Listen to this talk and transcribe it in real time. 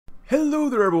Hello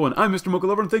there everyone, I'm Mr. Mocha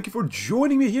Lover and thank you for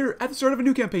joining me here at the start of a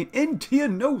new campaign in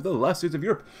TNO, the Last Days of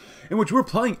Europe, in which we're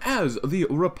playing as the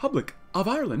Republic of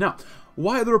Ireland. Now,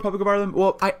 why the Republic of Ireland?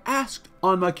 Well, I asked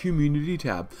on my community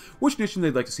tab which nation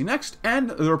they'd like to see next, and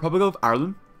the Republic of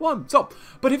Ireland won. So,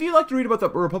 but if you'd like to read about the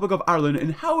Republic of Ireland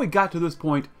and how it got to this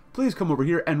point, please come over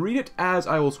here and read it as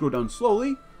I will scroll down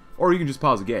slowly, or you can just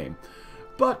pause the game.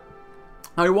 But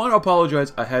I want to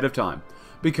apologize ahead of time,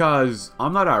 because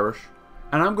I'm not Irish,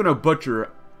 and I'm going to butcher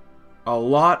a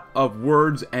lot of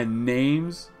words and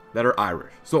names that are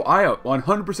Irish. So I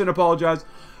 100% apologize.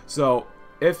 So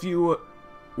if you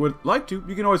would like to,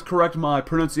 you can always correct my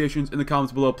pronunciations in the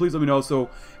comments below. Please let me know. So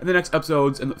in the next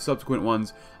episodes and the subsequent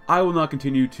ones, I will not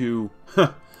continue to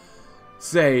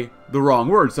say the wrong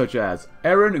words, such as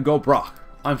Erin go Broch.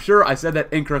 I'm sure I said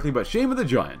that incorrectly, but shame of the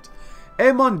giant.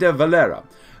 Aemon de Valera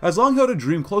has long held a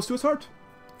dream close to his heart.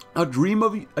 A dream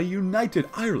of a united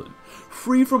Ireland,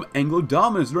 free from Anglo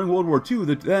dominance during World War II.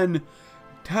 The then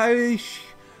Reich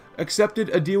accepted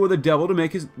a deal with the devil to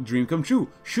make his dream come true.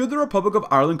 Should the Republic of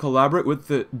Ireland collaborate with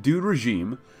the Dude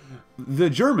regime, the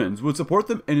Germans would support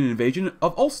them in an invasion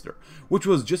of Ulster, which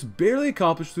was just barely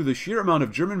accomplished through the sheer amount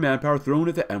of German manpower thrown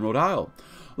at the Emerald Isle.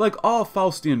 Like all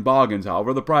Faustian bargains,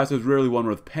 however, the price is rarely one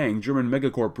worth paying. German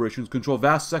megacorporations control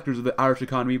vast sectors of the Irish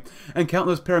economy, and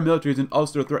countless paramilitaries in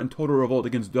Ulster threaten total revolt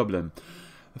against Dublin.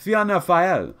 Fianna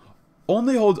Fáil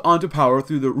only holds on to power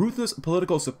through the ruthless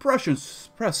political suppression,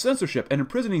 press censorship, and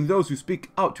imprisoning those who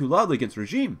speak out too loudly against the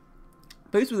regime.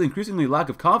 Faced with increasingly lack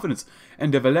of confidence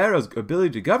in de Valera's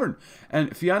ability to govern,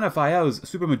 and Fianna Fáil's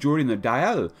supermajority in the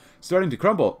Dáil starting to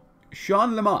crumble,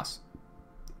 Sean Lemass,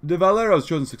 de Valera's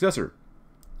chosen successor,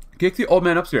 kicked the old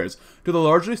man upstairs to the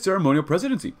largely ceremonial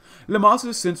presidency. Lemass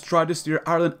has since tried to steer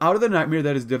Ireland out of the nightmare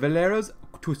that is de Valera's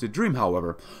twisted dream,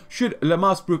 however. Should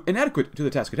Lemass prove inadequate to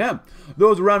the task at hand,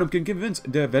 those around him can convince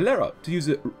de Valera to use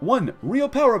the one real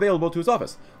power available to his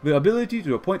office, the ability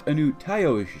to appoint a new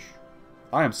TNO.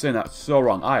 I am saying that so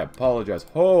wrong. I apologize.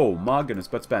 Oh my goodness,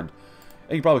 but spend.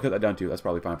 And you can probably cut that down too. That's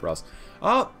probably fine for us.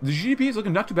 The GDP is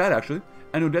looking not too bad, actually.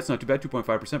 Annual debt's not too bad,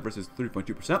 2.5% versus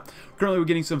 3.2%. Currently, we're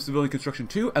getting some civilian construction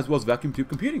too, as well as vacuum tube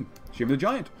computing. Shame of the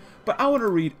giant. But I want to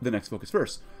read the next focus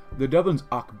first. The Dublin's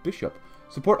Archbishop.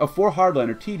 Support of 4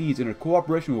 hardliner TDs in a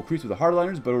cooperation will increase with the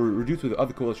hardliners, but will reduce with the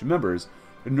other coalition members.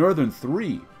 The Northern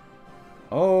 3.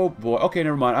 Oh boy. Okay,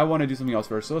 never mind. I want to do something else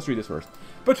first, so let's read this first.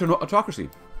 Patronal autocracy.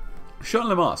 Sean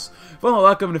Lemass, found the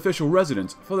lack of an official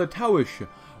residence for the Taoish,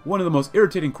 one of the most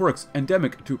irritating quirks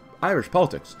endemic to Irish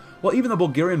politics, while even the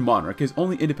Bulgarian monarch, his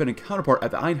only independent counterpart at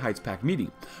the Einheitspact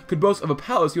meeting, could boast of a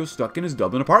palace he was stuck in his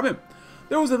Dublin apartment.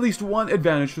 There was at least one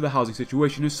advantage to the housing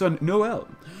situation: his son Noel.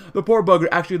 The poor bugger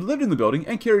actually lived in the building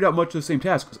and carried out much of the same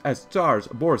tasks as Tsar's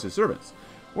Boris's servants.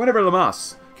 Whenever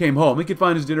Lemass came home, he could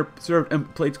find his dinner served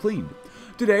and plates cleaned.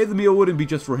 Today, the meal wouldn't be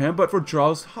just for him, but for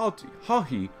Charles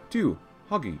Haughey, too.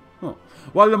 Huggy. Huh.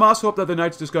 While Lemass hoped that the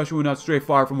night's discussion would not stray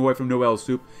far from away from Noel's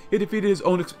soup, he defeated his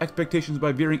own expectations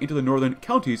by veering into the northern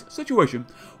counties situation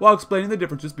while explaining the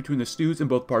differences between the stews in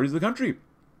both parties of the country.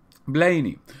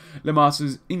 Blaney.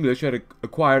 Lemass's English had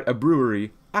acquired a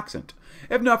brewery accent.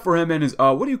 If not for him and his,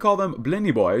 what do you call them?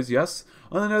 Blaney boys, yes?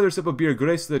 Another sip of beer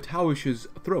graced the Tawish's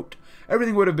throat.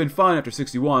 Everything would have been fine after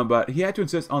 61, but he had to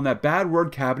insist on that bad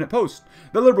word cabinet post.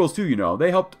 The Liberals, too, you know.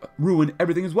 They helped ruin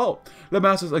everything as well.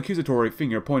 Lemass's accusatory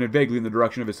finger pointed vaguely in the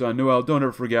direction of his son. Noel, don't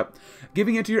ever forget.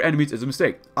 Giving in to your enemies is a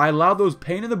mistake. I allowed those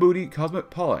pain-in-the-booty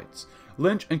cosmopolites,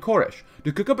 Lynch and Koresh,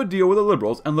 to cook up a deal with the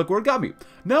Liberals, and look where it got me.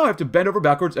 Now I have to bend over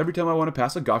backwards every time I want to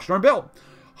pass a gosh darn bill.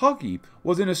 Hockey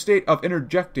was in a state of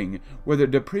interjecting with a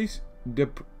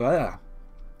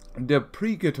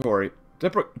deprecatory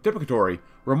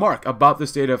remark about the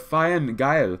state of Fine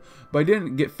Gael, but I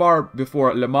didn't get far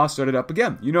before Lemass started up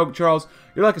again. You know, Charles,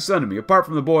 you're like a son to me. Apart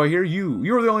from the boy here,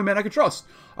 you're the only man I can trust.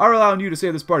 I rely on you to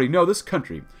save this party, no, this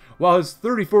country. While his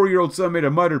 34-year-old son made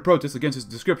a muttered protest against his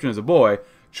description as a boy,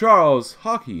 Charles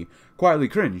Hockey quietly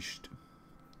cringed.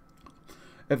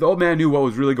 If the old man knew what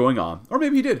was really going on, or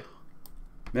maybe he did.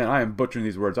 Man, I am butchering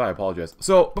these words. I apologize.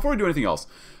 So, before we do anything else,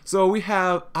 so we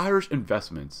have Irish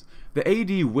investments. The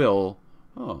AD will,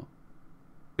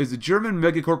 is the German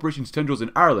megacorporation's tendrils in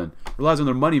Ireland, relies on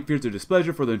their money and fears their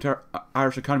displeasure for the entire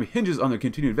Irish economy hinges on their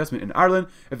continued investment in Ireland.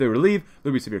 If they were to leave,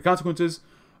 there would be severe consequences.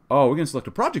 Oh, we're going to select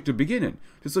a project to begin in.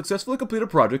 To successfully complete a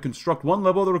project, construct one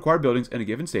level of the required buildings in a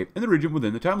given state in the region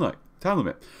within the time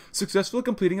limit. Successfully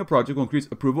completing a project will increase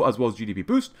approval as well as GDP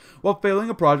boost, while failing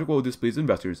a project will displease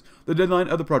investors. The deadline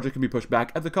of the project can be pushed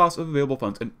back at the cost of available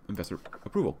funds and investor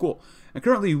approval. Cool. And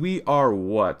currently we are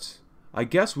what? I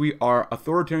guess we are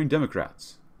authoritarian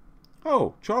Democrats.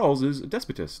 Oh, Charles is a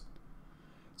despotist.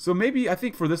 So maybe, I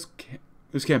think for this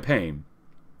campaign,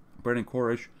 Brendan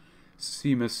Korish,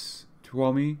 Seamus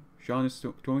Tuomi,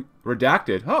 Seamus Tuomi,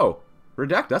 Redacted. Oh,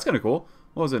 Redacted, that's kind of cool.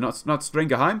 What was it? Not Streng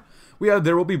Geheim? We have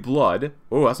There Will Be Blood.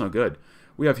 Oh, that's not good.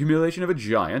 We have Humiliation of a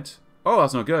Giant. Oh,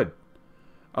 that's not good.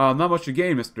 Not much to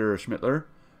gain, Mr. Schmittler.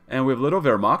 And we have Little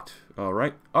Wehrmacht.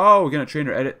 Alright. Oh, we're going to train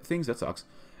or edit things. That sucks.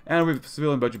 And we have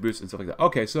civilian budget boosts and stuff like that.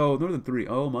 Okay, so Northern 3.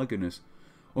 Oh, my goodness.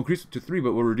 We'll increase it to 3,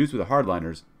 but we'll reduce with the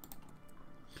hardliners.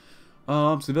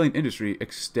 Civilian industry.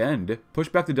 Extend. Push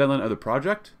back the deadline of the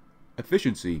project.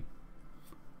 Efficiency.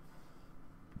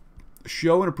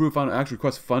 Show and approve final action.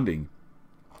 Request funding.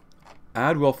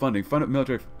 Add well funding. Fund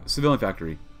military civilian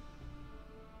factory.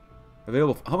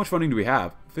 Available. How much funding do we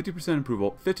have? 50%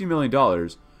 approval. $50 million.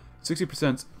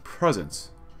 60%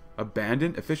 presence.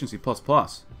 Abandoned. Efficiency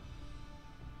plus.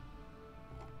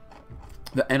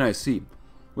 The NIC.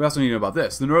 We also need to know about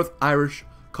this. The North Irish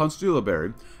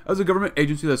Constabulary is a government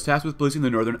agency that's tasked with policing the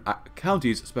Northern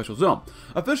Counties Special Zone.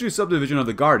 Officially a subdivision of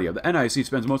the Guardia, the NIC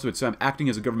spends most of its time acting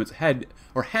as the government's head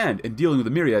or hand in dealing with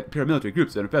the myriad paramilitary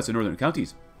groups that infest the northern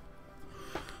counties.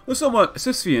 The somewhat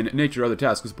Sisyphean nature of the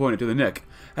task as pointed to the NIC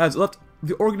has left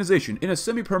the organization in a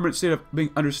semi-permanent state of being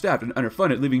understaffed and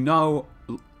underfunded, leaving no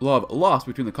love lost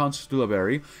between the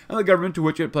constabulary and the government to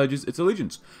which it pledges its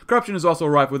allegiance. Corruption is also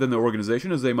rife within the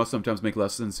organization, as they must sometimes make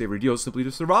less than savory deals simply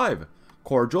to survive.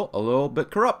 Cordial, a little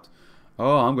bit corrupt.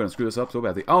 Oh, I'm going to screw this up so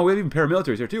badly. Oh, we have even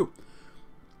paramilitaries here too.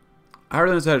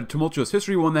 Ireland has had a tumultuous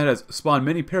history, one that has spawned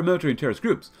many paramilitary and terrorist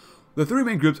groups. The three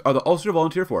main groups are the Ulster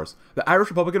Volunteer Force, the Irish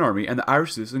Republican Army, and the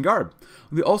Irish Citizen Guard.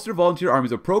 The Ulster Volunteer Army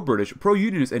is a pro-British,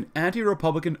 pro-unionist, and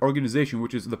anti-Republican organization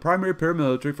which is the primary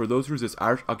paramilitary for those who resist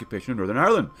Irish occupation of Northern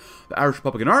Ireland. The Irish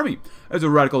Republican Army is a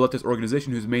radical leftist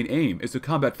organization whose main aim is to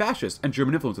combat fascists and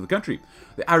German influence in the country.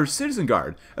 The Irish Citizen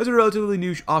Guard is a relatively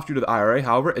new offshoot of the IRA,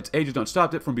 however, its age has not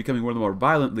stopped it from becoming one of the more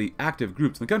violently active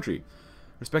groups in the country.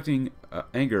 Respecting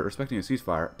anger, respecting a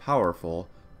ceasefire, powerful,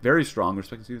 very strong,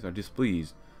 respecting ceasefire,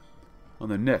 displeased. On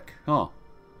the Nick, huh?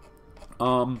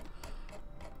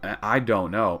 I don't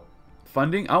know.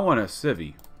 Funding? I want a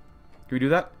civvy. Can we do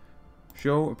that?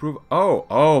 Show, approve.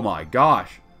 Oh my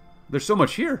gosh. There's so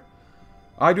much here.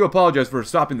 I do apologize for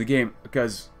stopping the game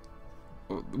because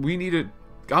we needed.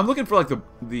 I'm looking for like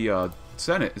the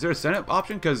Senate. Is there a Senate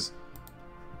option? Because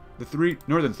the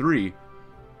Northern 3.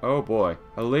 Oh boy.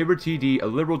 A Labor TD, a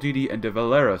Liberal TD, and De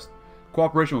Valeris.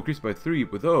 Cooperation will increase by 3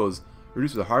 with those.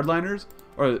 Reduce with the hardliners?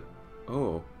 Or.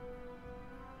 Oh.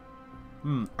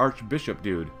 Archbishop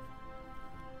dude.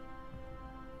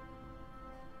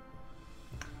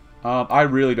 I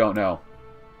really don't know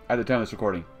at the time of this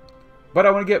recording. But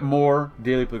I want to get more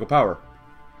daily political power.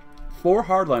 4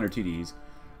 hardliner TDs,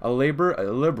 a Labour, a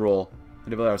Liberal,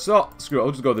 and a Valeris. So, screw it,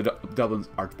 I'll just go with the Dublin's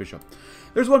Archbishop.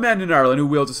 There's one man in Ireland who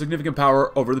wields a significant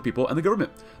power over the people and the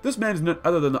government. This man is none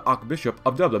other than the Archbishop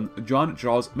of Dublin, John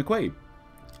Charles McQuaid.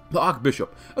 The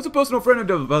Archbishop is a personal friend of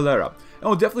De Valera, and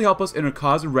will definitely help us in our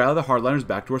cause and rally the hardliners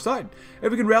back to our side.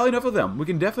 If we can rally enough of them, we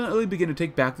can definitely begin to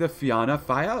take back the Fianna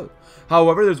Fáil.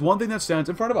 However, there's one thing that stands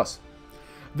in front of us.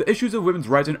 The issues of women's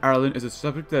rights in Ireland is a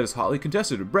subject that is hotly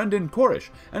contested. Brendan Korish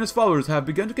and his followers have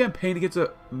begun to campaign against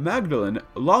the Magdalene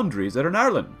laundries that are in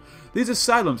Ireland. These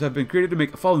asylums have been created to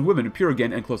make fallen women pure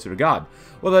again and closer to God.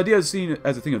 While the idea is seen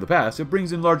as a thing of the past, it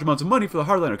brings in large amounts of money for the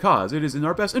hardliner cause. It is in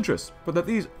our best interest, but that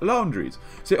these laundries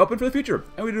stay open for the future.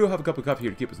 And we do have a cup of coffee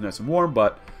here to keep us nice and warm,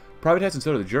 but privatize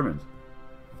instead of the Germans.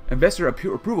 Investor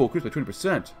approval increased by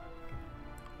 20%.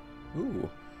 Ooh.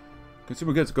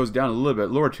 Consumer goods goes down a little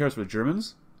bit. Lower tariffs for the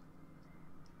Germans.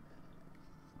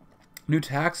 New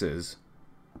taxes.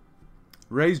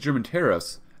 Raise German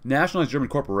tariffs. Nationalize German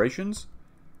corporations.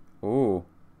 Oh.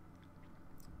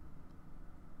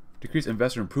 Decrease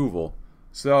investor approval.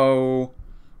 So,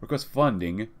 request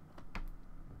funding.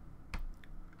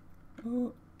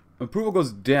 Approval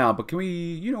goes down, but can we,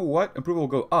 you know what? Approval will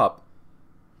go up.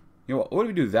 You know what do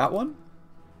we do? That one?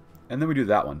 And then we do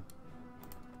that one.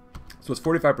 So it's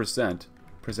 45%.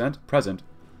 Present.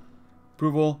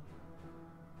 Approval.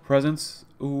 Presence.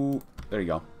 Ooh. There you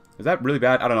go. Is that really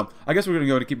bad? I don't know. I guess we're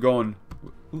going to keep going.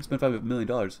 Ooh, spend $5 million.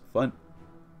 Fun.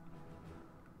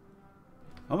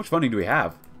 How much funding do we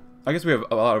have? I guess we have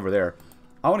a lot over there.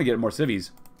 I want to get more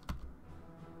civvies.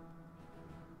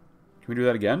 Can we do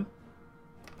that again?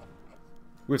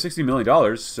 We have $60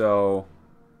 million, so...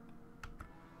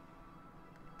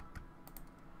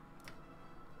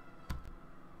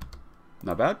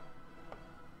 Not bad.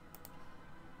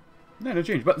 That didn't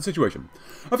change, but the situation.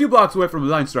 A few blocks away from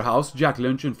Leinster House, Jack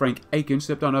Lynch and Frank Aiken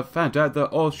sipped on a Fanta at the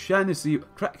O'Shaughnessy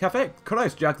Cafe.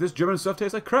 Christ, Jack, this German stuff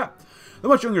tastes like crap. The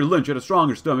much younger Lynch had a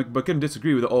stronger stomach, but couldn't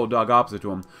disagree with the old dog opposite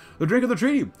to him. The drink of the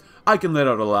treaty. Aiken let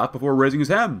out a laugh before raising his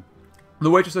hand.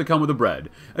 The waitress had come with the bread.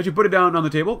 As she put it down on the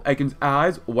table, Aiken's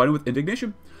eyes widened with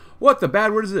indignation. What the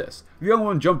bad word is this? The young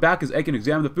one jumped back as Aiken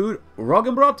examined the food.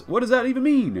 Roggenbrot? What does that even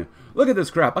mean? Look at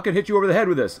this crap. I could hit you over the head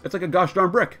with this. It's like a gosh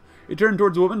darn brick. He turned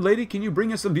towards the woman. Lady, can you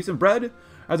bring us some decent bread?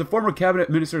 As a former cabinet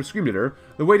minister screamed at her,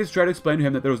 the waitress tried to explain to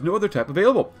him that there was no other type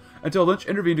available, until Lynch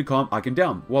intervened to calm Aiken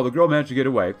down. While the girl managed to get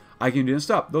away, Aiken didn't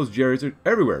stop. Those Jerrys are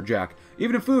everywhere, Jack.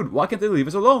 Even in food. Why can't they leave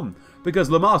us alone? Because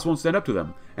Lamas won't stand up to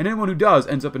them, and anyone who does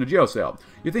ends up in a jail cell.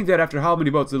 You'd think that after how many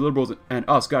votes the Liberals and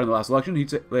us got in the last election,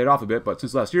 he'd lay it off a bit, but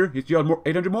since last year, he's jailed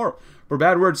 800 more. For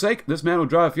bad word's sake, this man will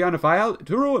drive Fianna Fáil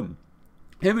to ruin.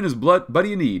 Him and his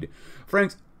buddy in need.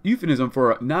 Frank's euphemism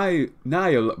for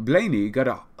Niall Blaney got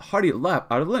a hearty laugh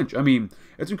out of Lynch. I mean,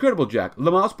 it's incredible, Jack.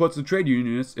 Lamas puts the trade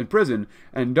unionists in prison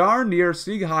and darn near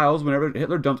Sieg Heils whenever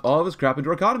Hitler dumps all of his crap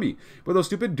into our economy. But those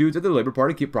stupid dudes at the Labour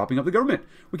Party keep propping up the government.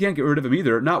 We can't get rid of him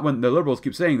either, not when the Liberals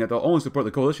keep saying that they'll only support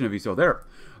the coalition if he's still there.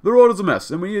 The road is a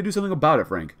mess, and we need to do something about it,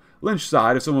 Frank. Lynch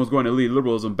sighed. If someone was going to lead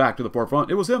liberalism back to the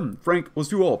forefront, it was him. Frank was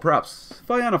too old. Perhaps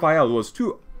Fianna Fáil was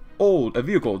too old a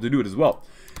vehicle to do it as well.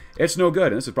 It's no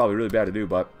good, and this is probably really bad to do,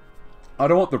 but I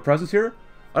don't want their presence here.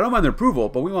 I don't mind their approval,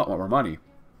 but we want more money.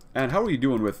 And how are you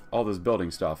doing with all this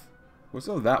building stuff? What's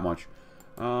not that much?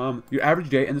 Your average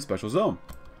day in the special zone.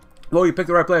 Well, you picked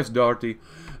the right place, Doherty.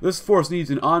 This force needs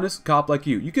an honest cop like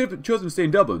you. You could have chosen to stay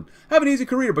in Dublin. Have an easy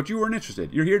career, but you weren't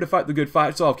interested. You're here to fight the good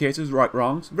fight, solve cases, right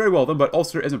wrongs. Very well then, but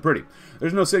Ulster isn't pretty.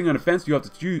 There's no sitting on a fence. You have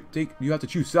to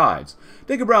choose sides.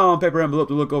 Take a brown paper envelope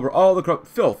to look over all the corrupt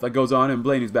filth that goes on in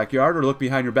Blaney's backyard, or look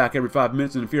behind your back every 5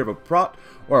 minutes in fear of a prot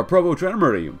or a provost trying to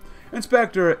murder you.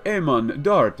 Inspector Eamon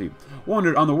Doherty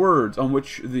wondered on the words on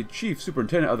which the chief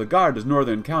superintendent of the Garda's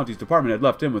Northern Counties Department had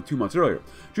left him with 2 months earlier.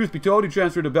 Truth be told, he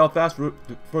transferred to Belfast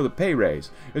for the pay raise.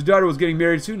 His daughter was getting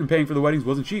married soon, and paying for the weddings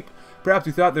wasn't cheap. Perhaps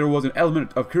he thought there was an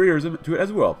element of careerism to it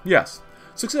as well. Yes.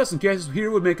 Success in cases here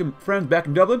would make him friends back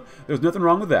in Dublin. There was nothing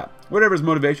wrong with that. Whatever his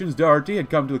motivations, Doherty had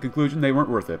come to the conclusion they weren't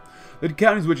worth it. The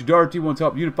counties which Doherty once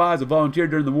helped unify as a volunteer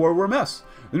during the war were a mess.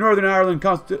 The Northern Ireland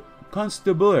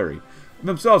Constabulary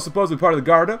themselves, supposedly part of the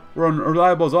Garda, were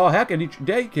unreliable as all heck, and each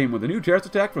day came with a new terrorist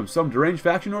attack from some deranged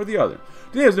faction or the other.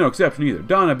 Today was no exception either.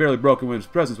 Dawn had barely broken when his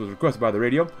presence was requested by the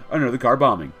radio under the car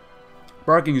bombing.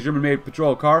 Parking his German-made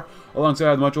patrol car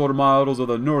alongside the much older models of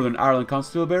the Northern Ireland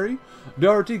Constabulary,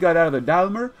 Doherty got out of the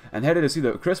Dalmer and headed to see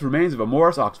the crisp remains of a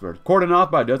Morris Oxford, cordoned off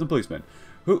by a dozen policemen.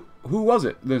 Who was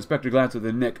it? The inspector glanced at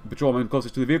the Nick patrolman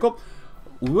closest to the vehicle.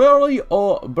 Willie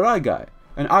O'Brien.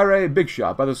 An irate big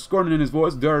shot. By the scorn in his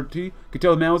voice, Doherty could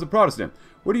tell the man was a Protestant.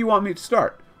 Where do you want me to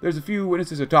start? There's a few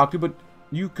witnesses to talk to, but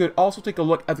you could also take a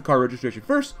look at the car registration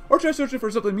first, or try searching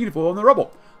for something meaningful in the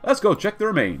rubble. Let's go check the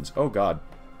remains. Oh, God.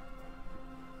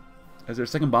 Is there a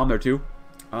second bomb there, too?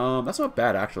 That's not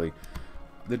bad, actually.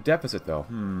 The deficit, though.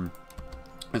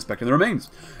 Inspecting the remains.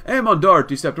 Eamon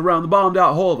Doherty stepped around the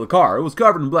bombed-out hole of the car. It was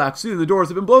covered in black soot and the doors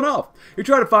had been blown off. He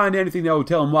tried to find anything that would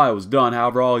tell him why it was done.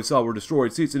 However, all he saw were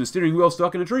destroyed seats and a steering wheel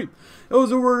stuck in a tree. It was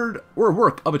the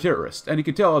work of a terrorist, and he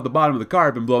could tell at the bottom of the car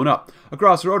had been blown up.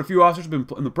 Across the road, a few officers had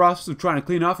been in the process of trying to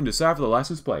clean off and decipher the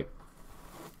license plate.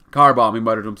 Car bomb, he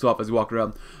muttered to himself as he walked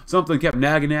around. Something kept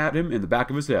nagging at him in the back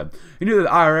of his head. He knew that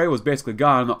the IRA was basically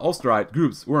gone, and the Ulsterite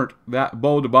groups weren't that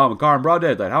bold to bomb a car in broad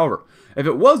daylight. However, if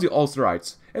it was the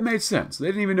Ulsterites, it made sense. They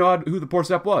didn't even know who the poor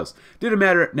sap was. Didn't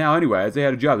matter now anyway, as they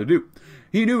had a job to do.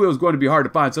 He knew it was going to be hard to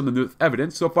find something with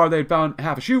evidence. So far, they had found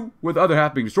half a shoe, with the other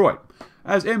half being destroyed.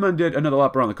 As Eamon did another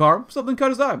lap around the car, something caught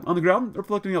his eye. On the ground,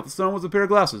 reflecting off the sun, was a pair of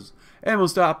glasses. Eamon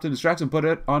stopped in his tracks and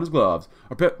put on his gloves,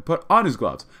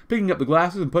 picking up the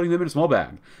glasses and putting them in a small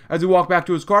bag. As he walked back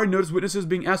to his car, he noticed witnesses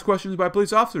being asked questions by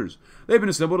police officers. They had been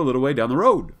assembled a little way down the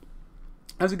road.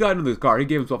 As he got into the car, he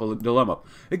gave himself a dilemma.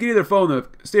 He could either phone the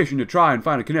station to try and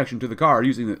find a connection to the car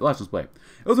using the license plate.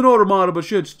 It was an older model, but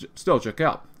should still check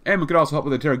out. Eamon could also help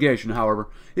with interrogation, however.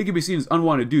 He could be seen as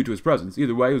unwanted due to his presence.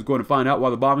 Either way, he was going to find out why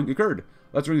the bombing occurred.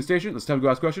 Let's ring the station. It's time to go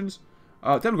ask questions.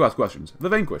 The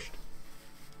Vanquished.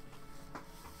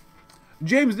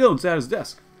 James Dillon sat at his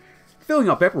desk, filling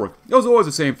out paperwork. It was always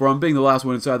the same for him, being the last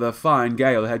one inside the fine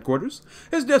Gael headquarters.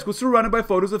 His desk was surrounded by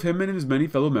photos of him and his many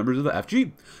fellow members of the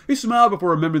FG. He smiled before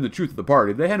remembering the truth of the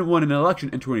party. They hadn't won an election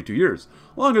in 22 years,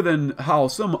 longer than how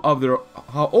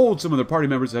old some of their party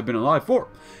members have been alive for.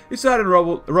 He sighed and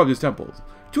rubbed his temples.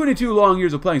 22 long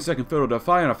years of playing second fiddle to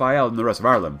Fianna Fáil and the rest of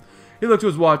Ireland. He looked to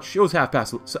his watch. It was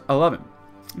 11:30.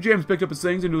 James picked up his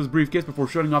things into his briefcase before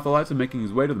shutting off the lights and making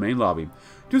his way to the main lobby.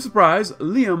 To his surprise,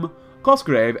 Liam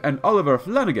Cosgrave and Oliver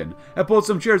Flanagan had pulled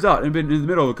some chairs out and been in the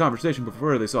middle of a conversation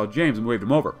before they saw James and waved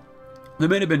him over. The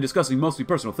men had been discussing mostly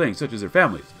personal things, such as their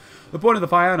families. The point of the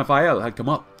Fianna Fáil had come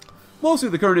up. Mostly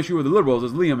the current issue with the Liberals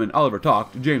as Liam and Oliver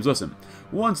talked, James listened.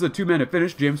 Once the two men had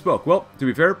finished, James spoke. Well, to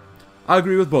be fair, I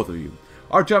agree with both of you.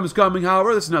 Our time is coming,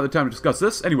 however, this is not the time to discuss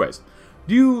this. Anyways,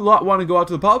 do you lot want to go out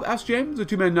to the pub? Asked James. The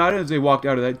two men nodded as they walked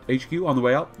out of the HQ on the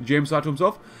way out. James thought to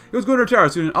himself, he was going to retire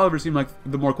soon, and Oliver seemed like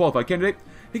the more qualified candidate.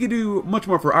 He could do much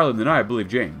more for Ireland than I believe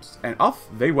James. And off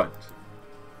they went.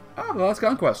 Ah, the last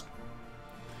conquest.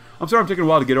 I'm sorry I'm taking a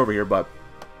while to get over here,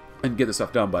 and get this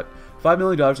stuff done, but $5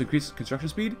 million increased construction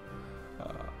speed?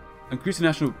 Increase the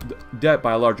national debt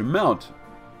by a large amount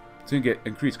to get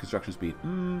increased construction speed.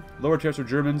 Lower tariffs for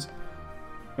Germans.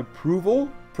 Approval?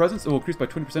 Presence? It will increase by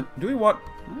 20%. Do we want...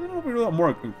 I don't know if we really want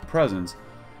more presents.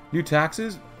 New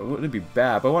taxes? It wouldn't be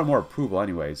bad, but I want more approval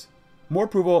anyways. More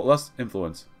approval, less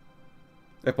influence.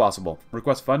 If possible.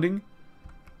 Request funding?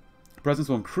 Presence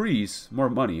will increase. More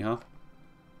money, huh?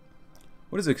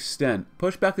 What is extent?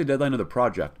 Push back the deadline of the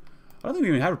project. I don't think we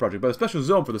even have a project, but a special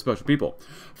zone for the special people.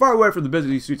 Far away from the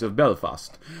busy streets of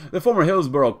Belfast, the former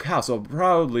Hillsborough Castle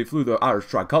proudly flew the Irish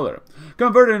tricolour.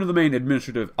 Converted into the main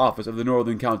administrative office of the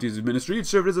Northern Counties Ministry, it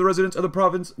served as the residence of the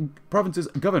province's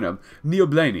governor, Neil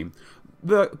Blaney.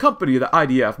 The company, the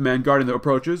IDF, man guarding the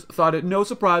approaches, thought it no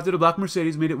surprise that a black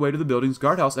Mercedes made its way to the building's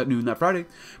guardhouse at noon that Friday,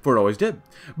 for it always did.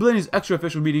 Blaney's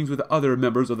extra-official meetings with the other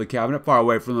members of the cabinet, far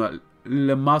away from the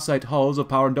Lemassite halls of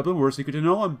power in Dublin, were secret to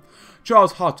no one.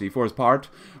 Charles Haughty, for his part,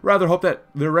 rather hoped that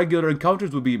their regular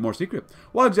encounters would be more secret.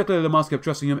 Why exactly Lemass kept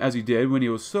trusting him as he did, when he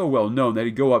was so well known that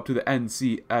he'd go up to the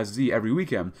NCSZ every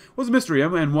weekend, was a mystery,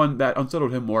 and one that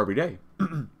unsettled him more every day.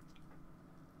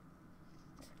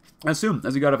 As soon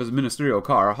as he got off his ministerial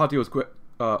car, Haughty was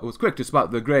quick to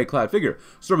spot the gray-clad figure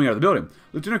storming out of the building.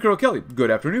 Lieutenant Colonel Kelly, good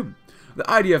afternoon. The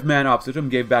IDF man opposite him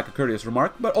gave back a courteous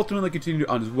remark, but ultimately continued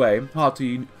on his way.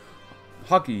 Haughty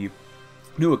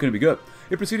knew it couldn't be good.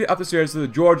 He proceeded up the stairs to the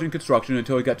Georgian construction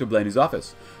until he got to Blaney's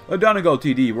office. O'Donegal,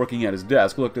 TD, working at his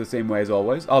desk, looked the same way as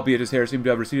always, albeit his hair seemed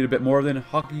to have receded a bit more than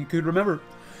Haughty could remember.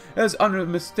 His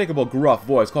unmistakable gruff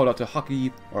voice called out to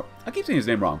Haughty, or I keep saying his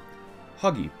name wrong,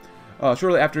 Huggy,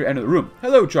 shortly after he entered the room.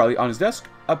 Hello, Charlie, on his desk,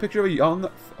 a picture of a young,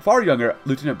 far younger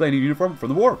Lieutenant Blaney in uniform from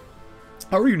the war.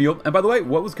 How are you, Neil? And by the way,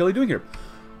 what was Kelly doing here?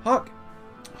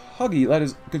 Huggy let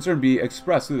his concern be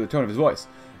expressed through the tone of his voice.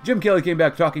 Jim Kelly came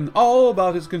back talking all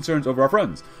about his concerns over our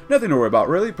friends. Nothing to worry about,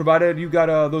 really, provided you got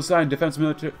those signed defense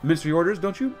ministry orders,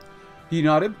 don't you? He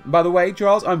nodded. By the way,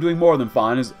 Charles, I'm doing more than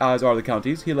fine, as are the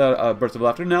counties. He let a burst of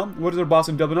laughter. Now, what is our boss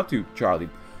in Dublin up to, Charlie?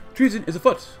 Treason is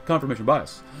afoot. Confirmation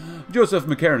bias. Joseph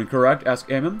McCarran, correct? Asked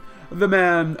Eamon. The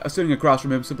man sitting across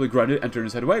from him simply grunted and turned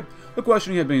his head away. The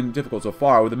questioning had been difficult so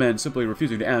far, with the man simply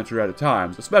refusing to answer at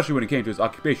times, especially when it came to his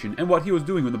occupation and what he was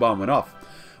doing when the bomb went off.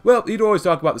 Well, he'd always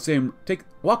talk about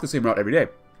walk the same route every day.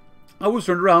 I was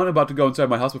turned around, about to go inside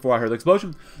my house before I heard the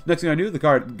explosion. Next thing I knew, the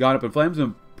car had gone up in flames,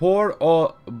 and poor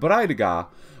old Braidaga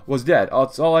was dead.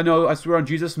 That's all I know. I swear on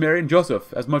Jesus, Mary, and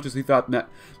Joseph. As much as he thought that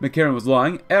McCarran was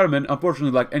lying, Ehrman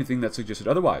unfortunately lacked anything that suggested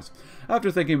otherwise. After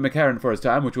thanking McCarran for his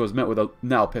time, which was met with a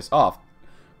now pissed off,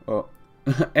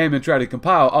 Eamon tried to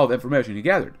compile all the information he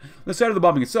gathered. The site of the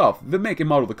bombing itself, the make and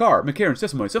model of the car, McCarran's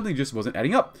testimony, something just wasn't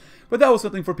adding up. But that was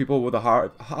something for people with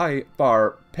a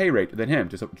far pay rate than him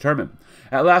to determine.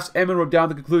 At last, Eamon wrote down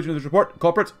the conclusion of this report.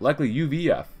 Culprits, likely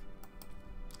UVF.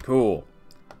 Cool.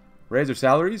 Raise their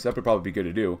salaries? That would probably be good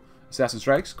to do. Assassin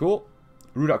strikes? Cool.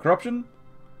 Root out corruption?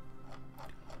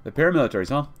 The paramilitaries,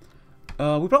 huh?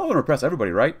 We probably want to repress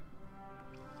everybody, right?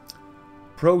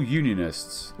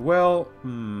 Pro-unionists. Well,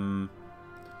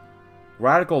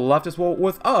 radical leftists. Well,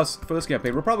 with us, for this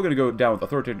campaign, we're probably going to go down with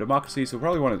authoritarian democracy, so we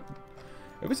probably want to...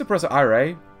 If we suppress the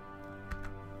IRA,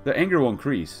 the anger will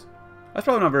increase. That's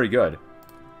probably not very good.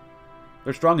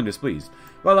 They're strong and displeased.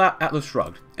 Well, Atlas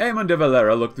shrugged. Eamon de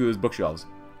Valera looked through his bookshelves.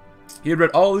 He had read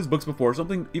all these books before,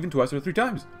 something even twice or 3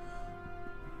 times.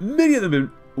 Many of them had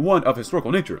been one of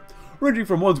historical nature, ranging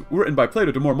from ones written by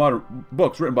Plato to more modern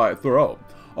books written by Thoreau.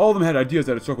 All of them had ideas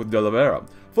that had struck with de Valera.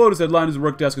 Photos had lined his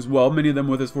work desk as well, many of them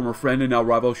with his former friend and now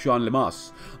rival Sean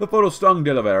Lemass. The photos stung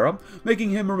de Valera,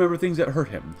 making him remember things that hurt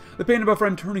him. The pain of a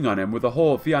friend turning on him with the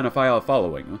whole Fianna Fáil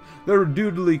following. Their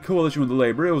doodly coalition with the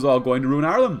Labour, it was all going to ruin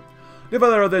Ireland. De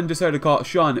Valera then decided to call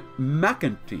Sean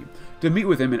McEntee to meet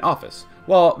with him in office.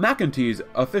 While McEntee's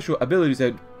official abilities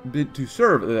had been to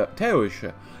serve the Taoish,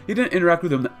 he didn't interact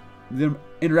with them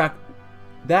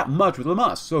that much with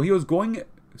Lemass, so he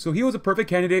was a perfect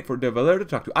candidate for de Valera to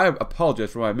talk to. I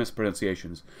apologize for my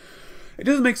mispronunciations. It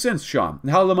doesn't make sense, Sean.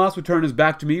 How Lamas would turn his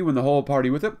back to me when the whole party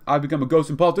with it. I've become a ghost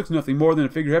in politics, nothing more than a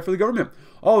figurehead for the government.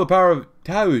 All the power of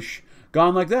Tausch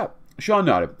gone like that. Sean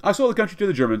nodded. I sold the country to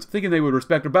the Germans, thinking they would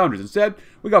respect our boundaries. Instead,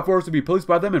 we got forced to be policed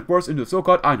by them and forced into the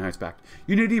so-called Einheitspact.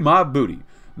 Unity, my booty.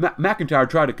 McIntyre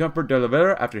tried to comfort De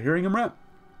Oliveira after hearing him rant.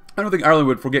 I don't think Ireland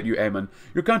would forget you, Eamon.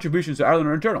 Your contributions to Ireland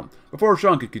are internal. Before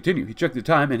Sean could continue, he checked the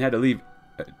time and had to leave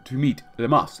to meet the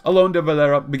Moss. Alone, De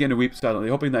Valera began to weep silently,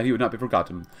 hoping that he would not be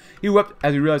forgotten. He wept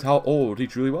as he realized how old he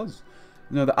truly was.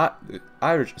 No, the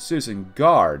Irish Citizen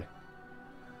Guard.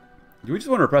 Do we just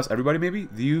want to repress everybody, maybe?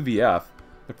 The UVF.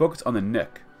 They're focused on the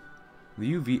Nick.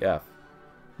 The UVF.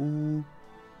 Ooh.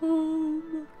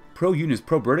 Pro-Union is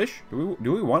pro-British? Do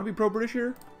we want to be pro-British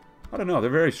here? I don't know. They're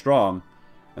very strong.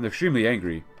 And they're extremely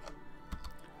angry.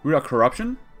 Root out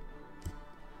corruption?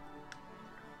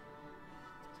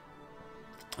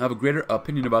 Have a greater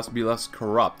opinion of us, be less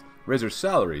corrupt. Raise their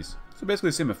salaries. So basically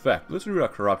the same effect. Let's root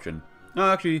out corruption. No,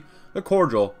 actually, they're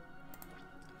cordial.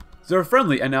 So they're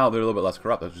friendly, and now they're a little bit less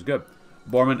corrupt, which is good.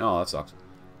 Borman, oh, that sucks.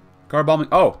 Car bombing.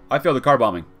 Oh, I failed the car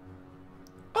bombing.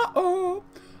 Uh-oh.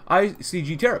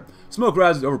 ICG terror. Smoke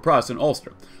rises over Protestant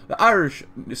Ulster. The Irish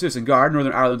Citizen Guard,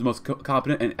 Northern Ireland's most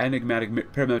competent and enigmatic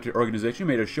paramilitary organization,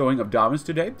 made a showing of dominance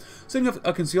today, setting up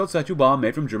a concealed statue bomb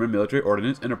made from German military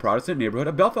ordnance in a Protestant neighborhood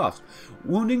of Belfast,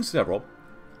 wounding several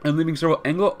and leaving several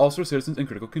Anglo-Ulster citizens in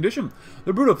critical condition.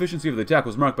 The brutal efficiency of the attack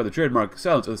was marked by the trademark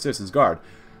silence of the Citizens Guard,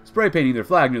 spray painting their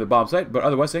flag near the bomb site, but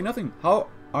otherwise saying nothing. How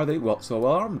are they so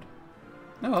well armed?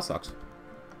 No, that sucks.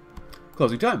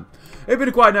 Closing time. It had been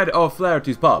a quiet night at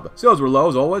O'Flaherty's pub. Sales were low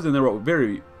as always, and there were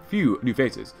very few new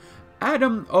faces.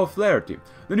 Adam O'Flaherty,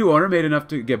 the new owner, made enough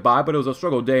to get by, but it was a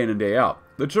struggle day in and day out.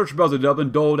 The church bells of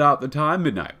Dublin doled out the time,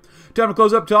 midnight. Time to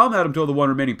close up, Tom. Adam told the one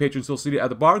remaining patron still seated at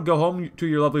the bar. Go home to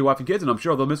your lovely wife and kids, and I'm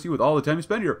sure they'll miss you with all the time you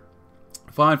spend here.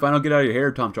 Fine, I'll get out of your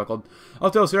hair, Tom chuckled.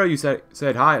 I'll tell Sarah you said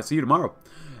hi. I'll see you tomorrow.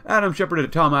 Adam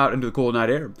shepherded Tom out into the cool night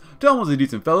air. Tom was a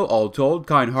decent fellow, all told,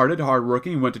 kind-hearted,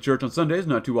 hard-working, went to church on Sundays,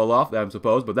 not too well off, Adam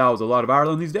supposed, but that was a lot of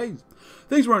Ireland these days.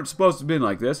 Things weren't supposed to have been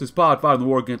like this. His pa had fought in the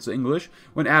war against the English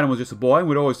when Adam was just a boy and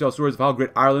would always tell stories of how great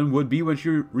Ireland would be when she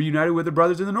reunited with her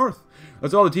brothers in the north.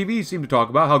 That's all the TV seemed to talk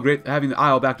about, how great having the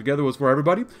Isle back together was for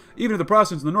everybody, even if the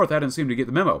Protestants in the north hadn't seemed to get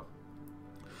the memo.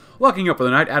 Locking up for the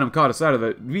night, Adam caught a sight of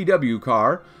a VW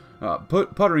car,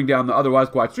 puttering down the otherwise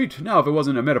quiet street. Now, if it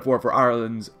wasn't a metaphor for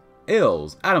Ireland's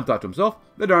ills, Adam thought to himself,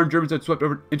 the darn Germans had swept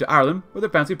over into Ireland with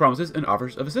their fancy promises and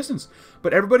offers of assistance.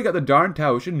 But everybody got the darn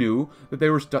Tausch and knew that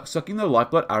they were sucking the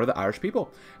lifeblood out of the Irish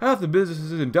people. Half the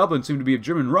businesses in Dublin seemed to be a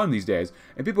German-run these days,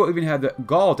 and people even had the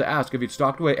gall to ask if he'd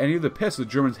stocked away any of the piss the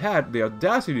Germans had the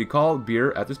audacity to call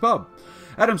beer at this pub.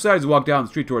 Adam decided to walk down the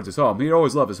street towards his home. He'd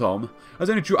always loved his home, as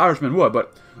any true Irishman would,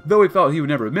 but though he felt he would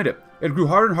never admit it grew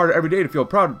harder and harder every day to feel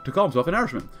proud to call himself an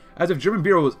Irishman, as if German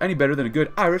beer was any better than a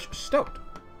good Irish stout.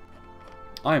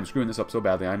 I am screwing this up so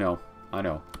badly, I know.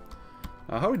 How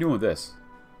are we doing with this?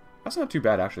 That's not too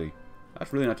bad, actually.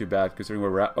 That's really not too bad, considering where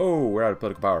we're at. Oh, we're out of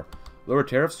political power. Lower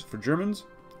tariffs for Germans?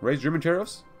 Raise German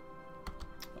tariffs?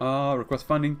 Request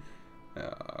funding.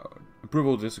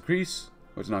 Approval to decrease,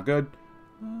 which is not good.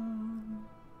 How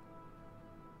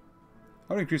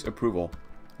do we increase approval?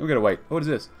 We gotta wait. Oh, what is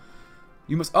this?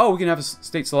 You must... Oh, we can have a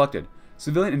state selected.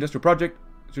 Civilian industrial project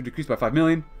should decrease by 5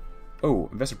 million. Oh,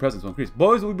 investor presence will increase.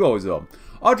 Boys will be boys, though.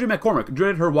 Audrey McCormick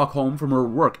dreaded her walk home from her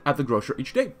work at the grocer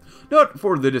each day. Not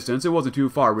for the distance, it wasn't too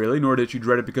far, really, nor did she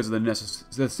dread it because of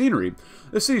the scenery.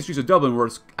 The city streets of Dublin were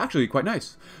actually quite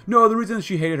nice. No, the reason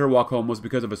she hated her walk home was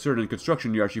because of a certain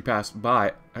construction yard she passed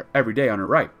by every day on her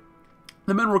right.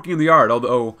 The men working in the yard,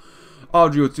 although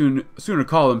Audrey would sooner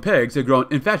call them pegs, had grown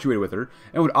infatuated with her,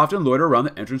 and would often loiter around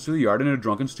the entrance to the yard in a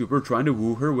drunken stupor, trying to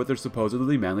woo her with their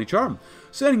supposedly manly charm.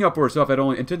 Standing up for herself had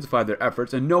only intensified their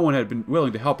efforts, and no one had been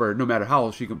willing to help her, no matter how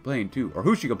she complained to, or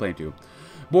who she complained to.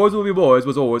 Boys will be boys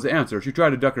was always the answer. She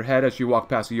tried to duck her head as she walked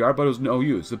past the yard, but it was no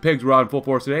use. The pigs were out in full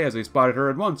force today as they spotted her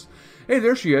at once. Hey,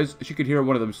 there she is. She could hear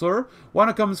one of them slur. Why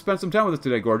not come and spend some time with us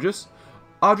today, gorgeous?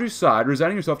 Audrey sighed,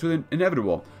 resigning herself to the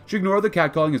inevitable. She ignored the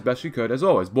catcalling as best she could, as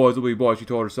always. Boys will be boys, she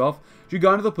told herself. She'd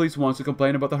gone to the police once to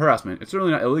complain about the harassment. It's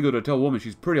certainly not illegal to tell a woman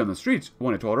she's pretty on the streets,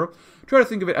 one had told her. Try to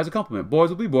think of it as a compliment. Boys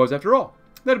will be boys after all.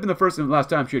 That had been the first and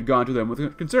last time she had gone to them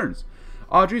with concerns.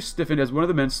 Audrey stiffened as one of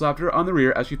the men slapped her on the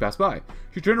rear as she passed by.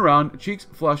 She turned around, cheeks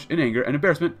flushed in anger and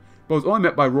embarrassment, but was only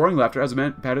met by roaring laughter as the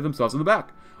men patted themselves on the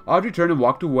back. Audrey turned and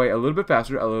walked away a little bit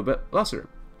faster, a little bit lesser.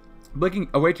 Blinking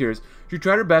away tears, she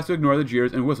tried her best to ignore the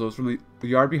jeers and whistles from the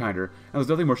yard behind her, and there was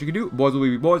nothing more she could do. Boys will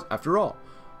be boys after all.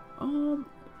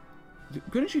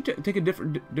 Couldn't she take a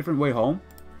different way home?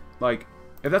 Like,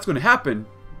 if that's going to happen,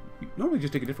 You normally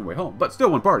just take a different way home, but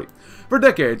still one party. For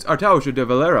decades, Artausha de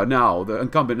Valera, now the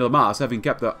incumbent Lamas, having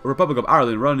kept the Republic of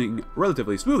Ireland running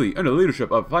relatively smoothly under the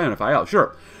leadership of Fianna Fáil.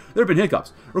 Sure, there have been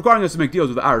hiccups, requiring us to make deals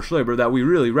with the Irish Labour that we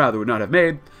really rather would not have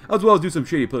made, as well as do some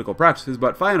shady political practices,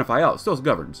 but Fianna Fáil still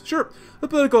governs. Sure, the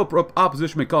political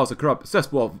opposition may call us a corrupt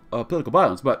cesspool of political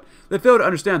violence, but they fail to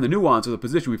understand the nuance of the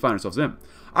position we find ourselves in.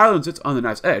 Ireland sits on the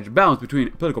knife's edge, balanced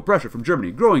between political pressure from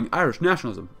Germany, growing Irish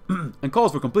nationalism, and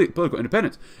calls for complete political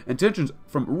independence, and tensions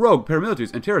from rogue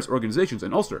paramilitaries and terrorist organizations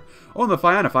in Ulster. Only the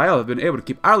Fianna Fáil have been able to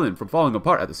keep Ireland from falling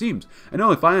apart at the seams, and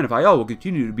only Fianna Fáil will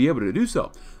continue to be able to do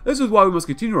so. This is why we must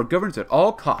continue our governance at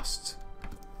all costs.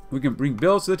 We can bring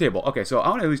bills to the table. Okay, so I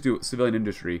want to at least do civilian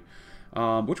industry.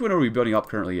 Which one are we building up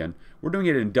currently in? We're doing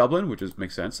it in Dublin, which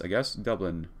makes sense, I guess.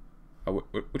 Dublin.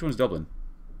 Which one's Dublin?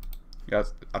 Yeah,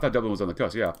 I thought Dublin was on the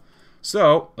coast, yeah.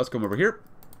 So, let's come over here.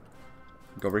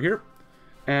 Go over here.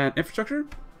 And infrastructure.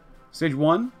 Stage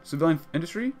 1, civilian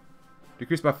industry.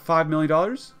 Decreased by $5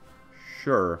 million.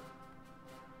 Sure.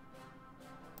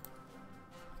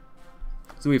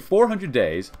 So we have 400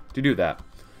 days to do that.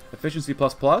 Efficiency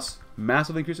plus.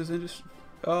 Massively increases industry.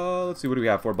 Let's see, what do we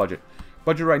have for budget?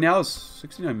 Budget right now is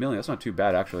 $69 million. That's not too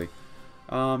bad, actually.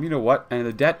 You know what? And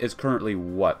the debt is currently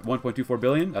what? $1.24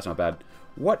 billion? That's not bad.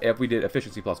 What if we did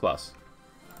efficiency plus?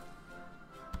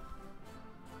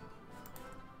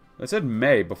 I said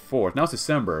May before. Now it's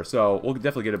December, so we'll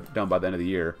definitely get it done by the end of the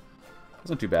year. That's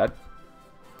not too bad.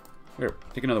 Here,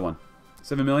 take another one.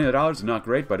 $7 million is not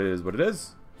great, but it is what it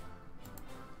is.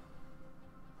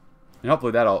 And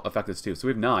hopefully that'll affect us too. So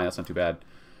we have 9. That's not too bad.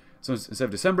 So instead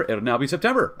of December, it'll now be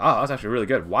September. Ah, that's actually really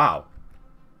good. Wow.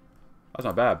 That's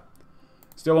not bad.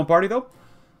 Still one party, though?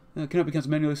 Cannot be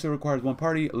cancelled manually, still requires one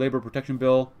party. Labor protection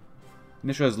bill.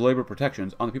 Initializes labor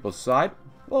protections on the people's side.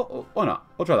 Well, why not?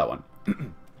 We'll try that one.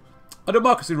 A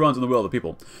democracy runs on the will of the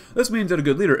people. This means that a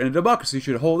good leader in a democracy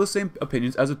should hold the same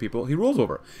opinions as the people he rules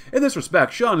over. In this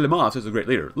respect, Sean Lemass is a great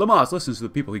leader. Lemass listens to the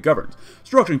people he governs,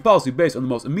 structuring policy based on the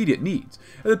most immediate needs.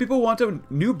 If the people want a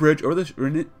new bridge over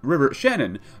the river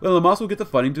Shannon, then Lemass will get the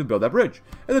funding to build that bridge.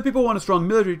 If the people want a strong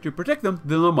military to protect them,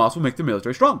 then Lemass will make the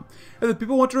military strong. If the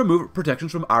people want to remove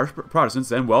protections from Irish Protestants,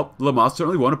 then, well, Lemass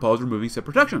certainly won't oppose removing said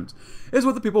protections. It is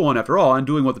what the people want after all, and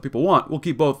doing what the people want will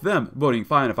keep both them voting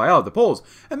Fianna Fáil at the polls,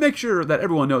 and make sure that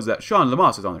everyone knows that Sean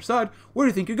Lemass is on their side. Where do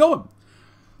you think you're going?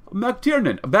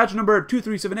 McTiernan, badge number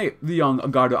 2378, the young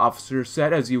Garda officer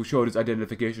said as he showed his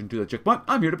identification to the checkpoint.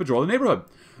 I'm here to patrol the neighborhood.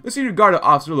 The senior Garda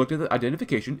officer looked at the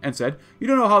identification and said, you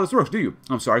don't know how this works, do you?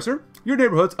 I'm sorry, sir. Your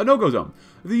neighborhood's a no-go zone.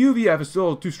 The UVF is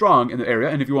still too strong in the area,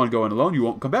 and if you want to go in alone, you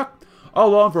won't come back. All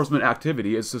law enforcement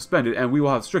activity is suspended, and we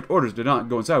will have strict orders to not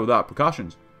go inside without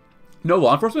precautions. No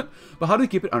law enforcement? But how do we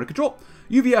keep it under control?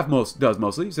 UVF does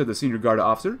mostly, said the senior Garda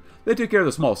officer. They take care of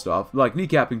the small stuff, like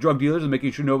kneecapping drug dealers and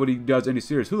making sure nobody does any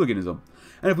serious hooliganism.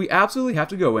 And if we absolutely have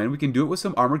to go in, we can do it with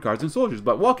some armored guards and soldiers,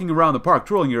 but walking around the park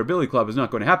trolling your billy club is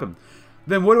not going to happen.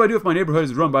 Then what do I do if my neighborhood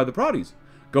is run by the Proudies?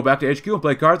 Go back to HQ and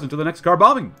play cards until the next car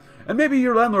bombing. And maybe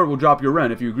your landlord will drop your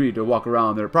rent if you agree to walk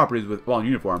around their properties while in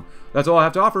uniform. That's all I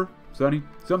have to offer, Sonny.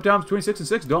 Sometimes 26 and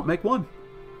 6 don't make 1.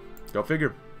 Go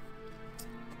figure.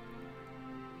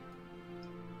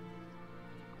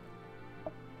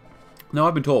 Now,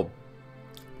 I've been told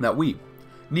that we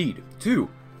need to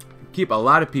keep a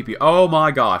lot of PP. Oh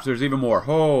my gosh, there's even more.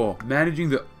 Oh, managing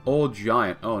the old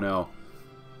giant. Oh no.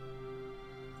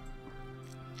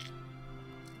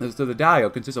 So the Dio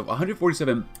consists of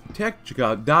 147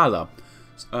 Technica Dala,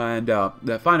 and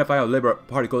the Fianna Fáil Labour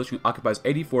Party coalition occupies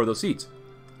 84 of those seats.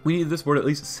 We need this board at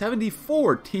least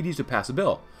 74 TDs to pass a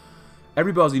bill.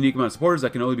 Every bill has a unique amount of supporters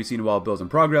that can only be seen while a bill is in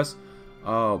progress.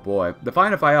 Oh boy. The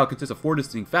Fianna Fáil consists of 4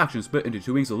 distinct factions split into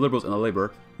 2 wings, the Liberals and the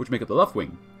Labour, which make up the left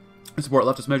wing. They support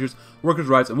leftist measures, workers'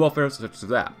 rights, and welfare, such as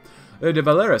that. The De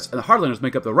Valeris and the Hardliners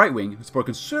make up the right wing, who support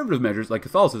conservative measures like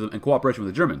Catholicism and cooperation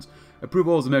with the Germans.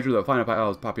 Approval is a measure of Fianna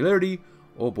Fáil's popularity.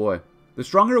 Oh boy. The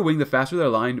stronger a wing, the faster the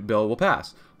aligned bill will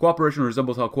pass. Cooperation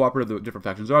resembles how cooperative the different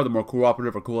factions are. The more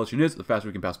cooperative a coalition is, the faster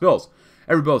we can pass bills.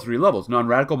 Every bill has 3 levels: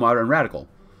 non-radical, moderate, and radical.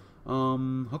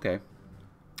 Okay.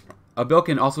 A bill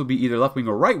can also be either left wing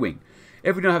or right wing.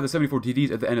 If we don't have the 74 TDs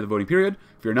at the end of the voting period,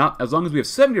 fear not. As long as we have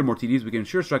 70 or more TDs, we can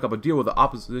sure strike up a deal with the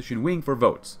opposition wing for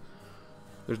votes.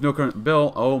 There's no current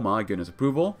bill. Oh my goodness.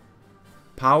 Approval.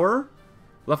 Power.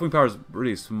 Left wing power is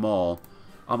pretty small.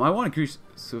 I want to increase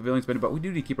civilian spending, but we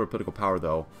do need to keep our political power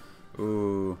though.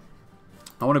 Ooh.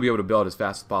 I want to be able to build as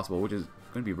fast as possible, which is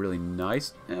going to be really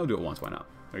nice. And I'll do it once. Why not?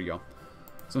 There you go.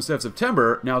 So instead of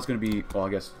September, now it's going to be, well, I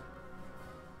guess,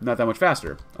 not that much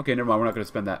faster. Okay, never mind. We're not going to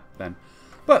spend that then.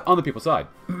 But on the people's side.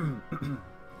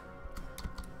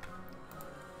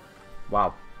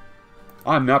 Wow.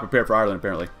 I'm not prepared for Ireland,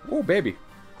 apparently. Oh, baby.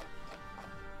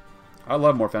 I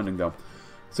love more founding, though.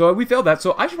 So we failed that,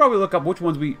 so I should probably look up which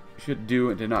ones we should do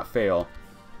and did not fail.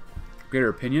 Greater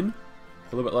opinion.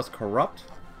 A little bit less corrupt.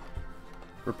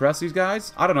 Repress these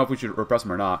guys? I don't know if we should repress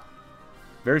them or not.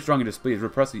 Very strong and displeased.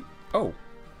 Repress the... Oh.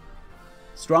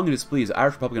 Strong and displeased. The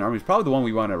Irish Republican Army is probably the one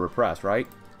we want to repress, right?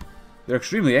 They're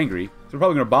extremely angry. So they're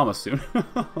probably going to bomb us soon.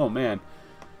 Oh, man.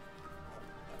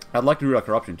 I'd like to root out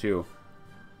corruption, too.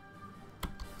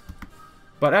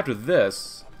 But after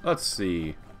this, let's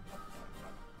see.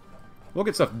 We'll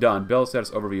get stuff done. Bill status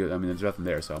overview. I mean, there's nothing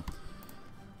there, so.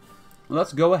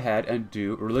 Let's go ahead and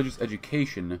do religious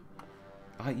education.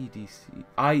 IECC.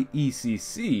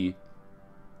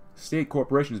 State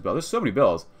corporations bill. There's so many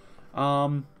bills.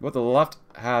 What the left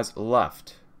has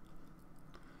left.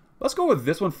 Let's go with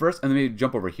this one first, and then maybe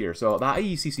jump over here. So, the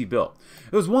IECC bill.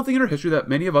 There was one thing in our history that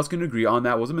many of us can agree on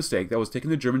that was a mistake, that was taking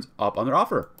the Germans up on their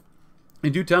offer.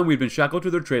 In due time, we had been shackled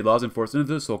to their trade laws and forced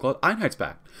into the so-called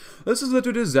Einheitspact. This has led to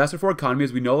a disaster for our economy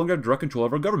as we no longer have direct control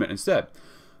of our government. Instead,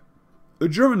 the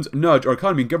Germans nudge our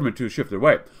economy and government to shift their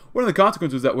way. One of the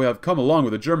consequences that we have come along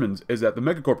with the Germans is that the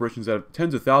megacorporations that have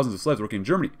tens of thousands of slaves working in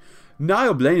Germany.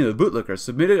 Niall Blaney, the bootlicker,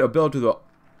 submitted a bill to the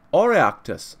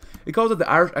Oireachtas. It calls it the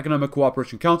Irish Economic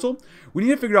Cooperation Council. We need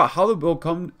to figure out how we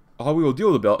will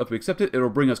deal with the bill. If we accept it, it will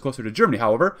bring us closer to Germany.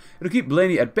 However, it will keep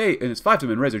Blaney at bay in its fight to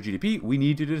raise our GDP. We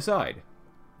need to decide.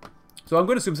 So I'm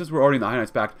going to assume, since we're already in the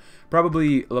Einheitspact,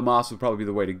 probably Lamass would probably be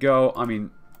the way to go. I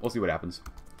mean, we'll see what happens.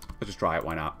 Let's just try it.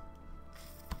 Why not?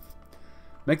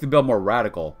 Make the bill more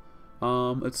radical.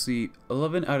 Let's see.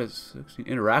 11 out of 16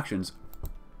 interactions.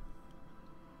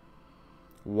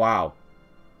 Wow.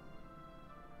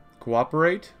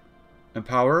 Cooperate.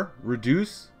 Empower.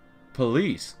 Reduce.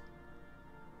 Police.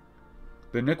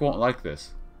 The Nick won't like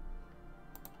this.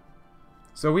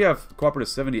 So we have cooperative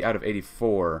 70 out of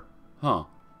 84. Huh.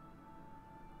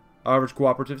 Average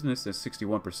cooperativeness is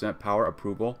 61%. Power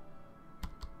approval.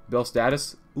 Bill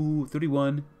status. Ooh,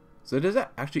 31. So does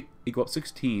that actually equal up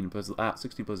 16 plus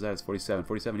 16 plus that is 47.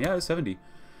 47. Yeah, it's 70.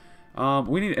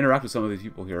 We need to interact with some of these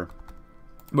people here.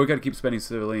 But we got to keep spending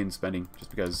civilian spending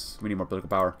just because we need more political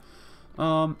power.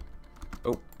 Oh,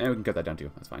 and we can cut that down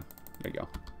too. That's fine. There you go.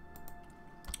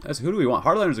 That's who do we want?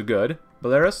 Hardliners are good.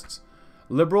 Bellarists,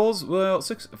 liberals. Well,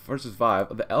 6 versus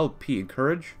 5. The LP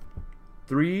encourage.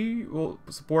 3 will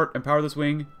support empower this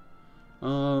wing.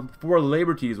 4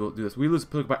 labor teas will do this. We lose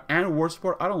political power and war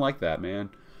support. I don't like that, man.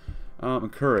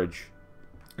 Encourage.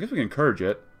 I guess we can encourage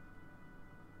it.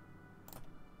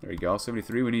 There you go.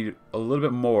 73. We need a little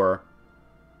bit more.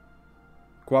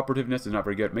 Cooperativeness is not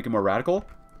very good. Make it more radical.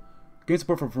 Gain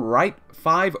support from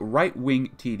 5 right-wing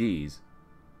TDs.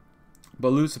 But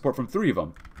lose support from 3 of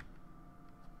them.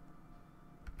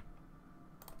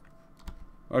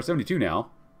 Or 72 now.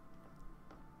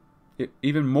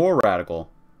 Even more radical.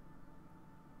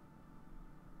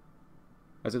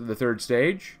 That's at the 3rd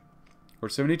stage. Or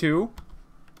 72.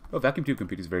 Oh, vacuum tube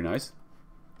compute is very nice.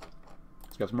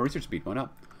 It's got some more research speed. Why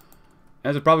not?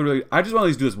 As it probably really... I just want to at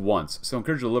least do this once. So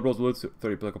encourage the liberals with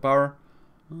 30 political power.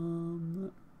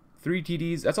 3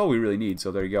 TDs. That's all we really need.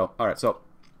 So there you go. Alright, so...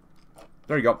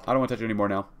 There you go. I don't want to touch it anymore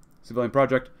now. Civilian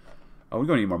project. Oh, we're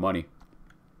going to need more money.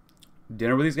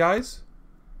 Dinner with these guys.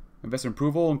 Investor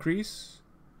approval increase.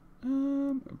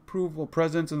 Approval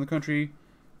presence in the country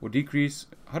will decrease.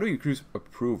 How do we increase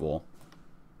approval?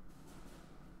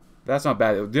 That's not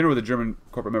bad. Dinner with the German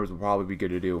corporate members will probably be good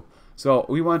to do. So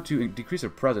we want to decrease our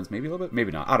presence, maybe a little bit,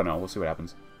 maybe not. I don't know. We'll see what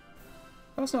happens.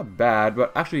 That's not bad,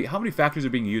 but actually, how many factories are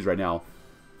being used right now?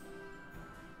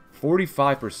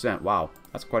 45%. Wow,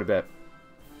 that's quite a bit.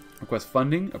 Request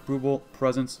funding, approval,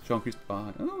 presence, shall increase.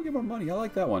 Oh, we'll get more money. I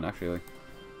like that one actually.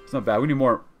 It's not bad. We need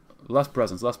more, less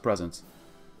presence, less presence.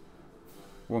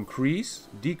 Will increase,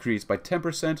 decrease by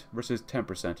 10% versus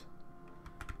 10%.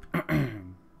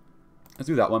 Let's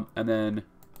do that one, and then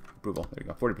approval. There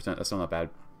you go, 40%. That's still not bad.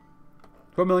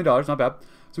 $12 million, not bad.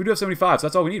 So we do have 75. So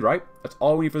that's all we need, right? That's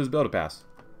all we need for this bill to pass.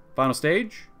 Final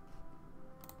stage.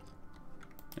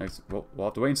 Next, we'll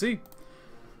have to wait and see.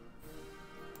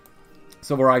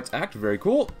 Civil Rights Act, very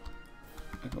cool.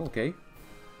 Okay.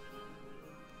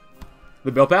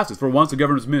 The bill passes. For once, the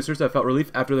government's ministers have felt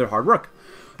relief after their hard work.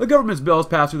 The government's bill has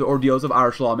passed through the ordeals of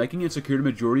Irish lawmaking and secured a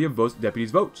majority of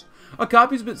deputies' votes. A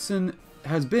copy has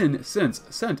been since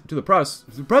sent to the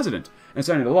president and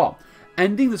signed into law,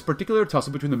 ending this particular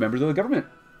tussle between the members of the government.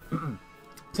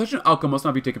 Such an outcome must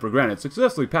not be taken for granted.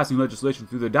 Successfully passing legislation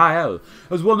through the Dael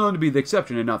is well known to be the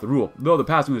exception and not the rule, though the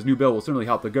passing of this new bill will certainly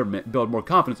help the government build more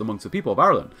confidence amongst the people of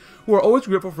Ireland, who are always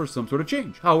grateful for some sort of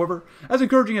change. However, as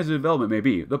encouraging as the development may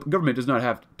be, the government does not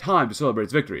have time to celebrate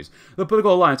its victories. The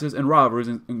political alliances and rivalries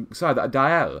inside the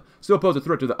Dael still pose a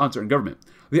threat to the uncertain government.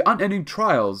 The unending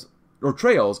trails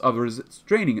of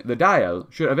restraining the Dael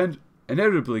should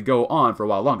inevitably go on for a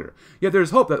while longer. Yet there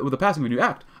is hope that with the passing of a new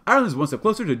act, Ireland is one step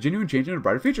closer to a genuine change and a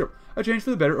brighter future. A change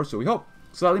for the better, or so we hope.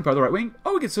 Slightly part of the right wing.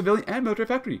 Oh, we get civilian and military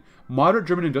factory. Moderate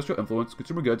German industrial influence,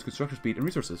 consumer goods, construction speed, and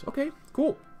resources. Okay,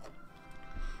 cool.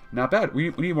 Not bad. We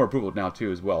need more approval now,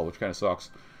 too, as well, which kind of sucks.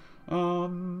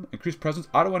 Increased presence.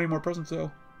 I don't want any more presence,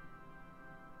 though.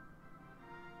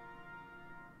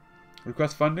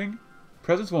 Request funding.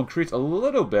 Presence will increase a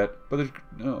little bit, but there's...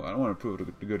 No, I don't want approval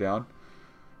to go down.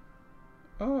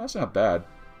 Oh, that's not bad.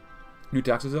 New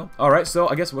taxes, though. Alright, so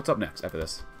I guess what's up next after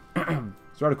this?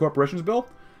 Start a corporations bill?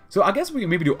 So I guess we can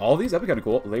maybe do all these. That'd be kind of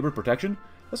cool. Labor protection.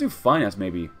 Let's do finance,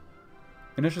 maybe.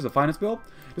 Initiatives a finance bill?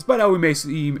 Despite how we may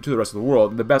seem to the rest of the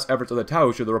world, the best efforts of the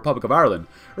Taoiseach of the Republic of Ireland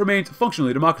remains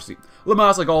functionally a democracy.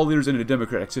 Lamass, like all leaders in a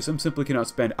democratic system, simply cannot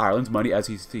spend Ireland's money as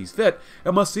he sees fit,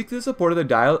 and must seek the support of the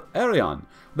Dáil Éireann,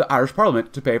 the Irish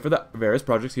Parliament, to pay for the various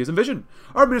projects he has envisioned.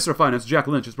 Our Minister of Finance, Jack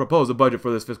Lynch, has proposed a budget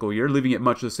for this fiscal year, leaving it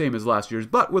much the same as last year's,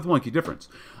 but with one key difference.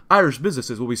 Irish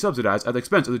businesses will be subsidized at the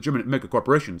expense of the German mega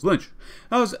corporations. Lynch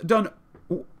has done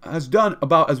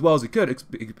about as well as he could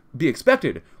be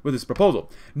expected with this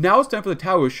proposal. Now it's time for the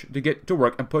Taoiseach to get to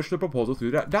work and push the proposal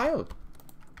through that dial.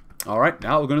 Alright,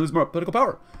 now we're going to lose more political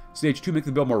power. Stage 2 makes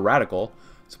the bill more radical.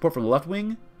 Support from the left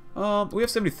wing. We have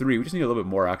 73. We just need a little bit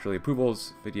more, actually.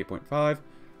 Approvals, 58.5.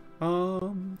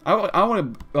 I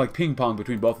want to like ping pong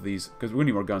between both of these because we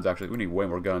need more guns. Actually, we need way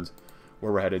more guns.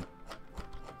 Where we're headed.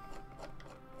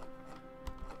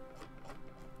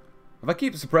 If I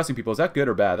keep suppressing people, is that good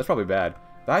or bad? That's probably bad.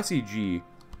 The ICG,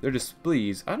 they're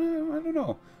displeased. I don't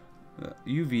know.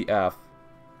 UVF.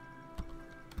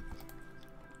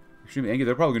 Extremely angry.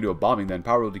 They're probably gonna do a bombing then.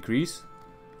 Power will decrease.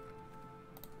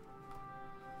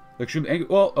 Extremely angry.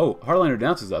 Well, oh, hardliner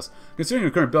denounces us. Considering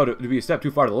the current bill to be a step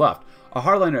too far to the left, a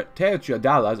hardliner Taoiseach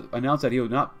Dáil has announced that he will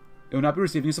not be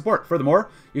receiving support. Furthermore,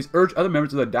 he has urged other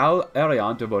members of the Dáil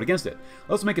Éireann to vote against it.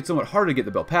 Let's make it somewhat harder to get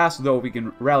the bill passed, though if we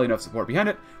can rally enough support behind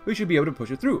it, we should be able to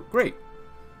push it through. Great.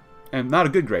 And not a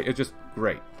good great, it's just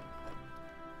great.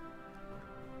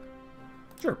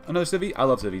 Sure, another civvy. I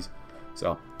love civvies.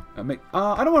 So, I don't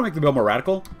want to make the bill more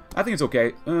radical. I think it's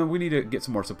okay. We need to get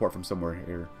some more support from somewhere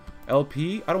here.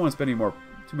 LP, I don't want to spend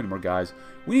too many more guys.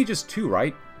 We need just 2,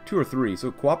 right? 2 or 3.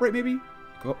 So cooperate maybe?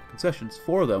 Concessions,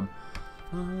 4 of them.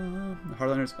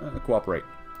 Hardliners, cooperate.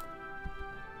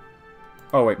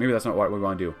 Oh wait, maybe that's not what we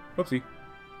want to do. Whoopsie.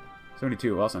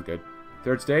 72, well that's not good.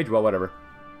 3rd stage, well whatever.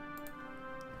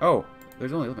 Oh,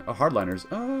 there's only hardliners.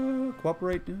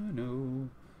 Cooperate, no.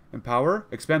 Empower,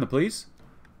 expand the police.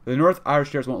 The North Irish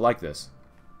Sheriffs won't like this.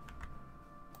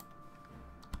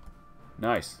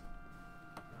 Nice.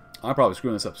 I'm probably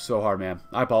screwing this up so hard, man.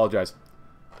 I apologize.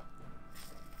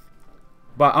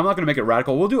 But I'm not going to make it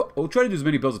radical. We'll try to do as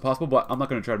many bills as possible, but I'm not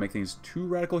going to try to make things too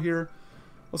radical here.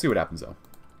 We'll see what happens, though.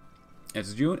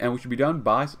 It's June, and we should be done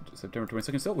by September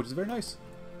 22nd still, which is very nice.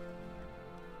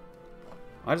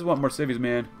 I just want more civvies,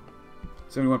 man.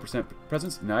 71%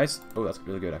 presence. Nice. Oh, that's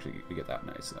really good, actually. We get that.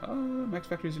 Nice. Max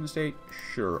factories in the state.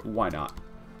 Sure, why not?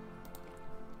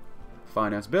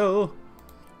 Finance bill.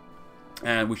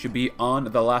 And we should be on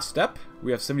the last step.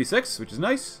 We have 76, which is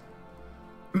nice.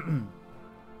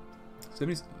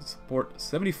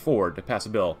 74 to pass a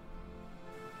bill.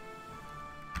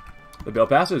 The bill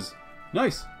passes.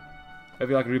 Nice. If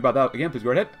you'd like to read about that again, please go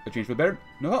ahead. A change for the better.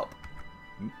 No help.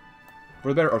 For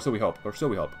the better, or so we hope. Or so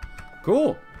we hope.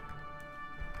 Cool.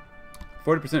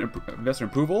 40% investor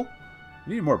approval.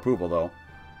 We need more approval though.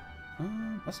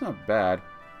 That's not bad.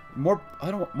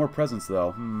 I don't want more presence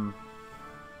though.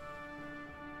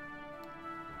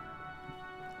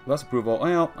 Less approval.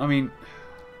 Well, I mean,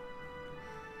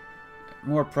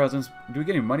 more presence. Do we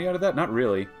get any money out of that? Not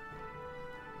really.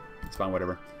 It's fine,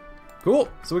 whatever. Cool.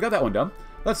 So we got that one done.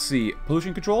 Let's see.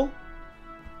 Pollution control.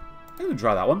 I'm going to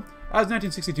try that one. As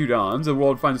 1962 dawns, the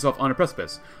world finds itself on a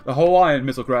precipice. The Hawaiian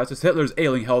missile crisis, Hitler's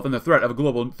ailing health, and the threat of a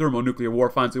global thermonuclear war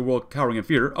finds the world cowering in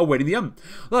fear, awaiting the end.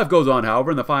 Life goes on,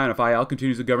 however, and the Fianna Fáil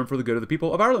continues to govern for the good of the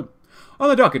people of Ireland. On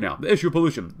the docket now, the issue of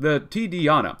pollution. The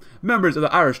TNO, members of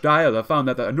the Irish Dáil, have found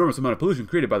that the enormous amount of pollution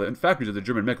created by the factories of the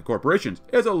German mega corporations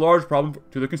is a large problem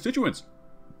to their constituents.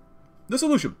 The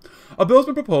solution. A bill has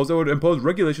been proposed that would impose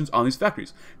regulations on these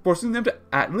factories, forcing them to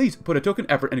at least put a token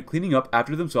effort into cleaning up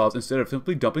after themselves instead of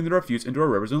simply dumping their refuse into our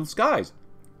rivers and skies.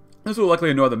 This will likely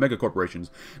annoy the mega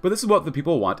corporations, but this is what the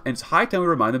people want, and it's high time we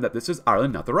remind them that this is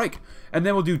Ireland, not the Reich. And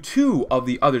then we'll do 2 of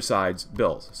the other side's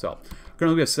bills. So,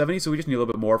 currently we have 70, so we just need a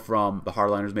little bit more from the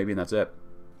hardliners maybe, and that's it.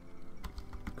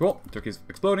 Cool. Turkey's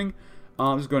exploding.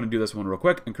 I'm just going to do this one real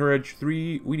quick. Encourage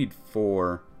 3. We need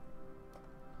 4.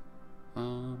 There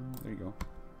you go.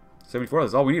 74,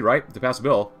 that's all we need, right? To pass a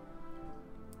bill.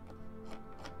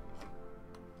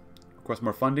 Request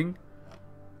more funding.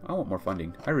 I want more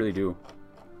funding. I really do.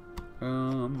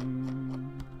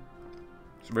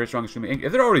 It's very strong extremely.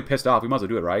 If they're already pissed off, we might as well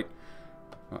do it, right?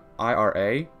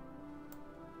 IRA.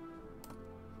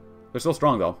 They're still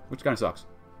strong though, which kind of sucks.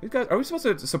 These guys, are we supposed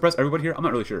to suppress everybody here? I'm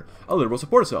not really sure. A liberal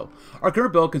support us though. Our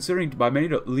current bill, considering by many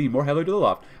to lean more heavily to the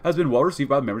left, has been well received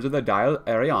by the members of the Dáil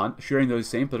Éireann, sharing those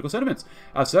same political sentiments.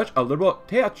 As such, a liberal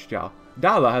Taoiseach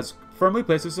Dála has firmly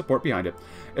placed his support behind it,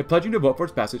 pledging to vote for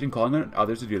its passage and calling on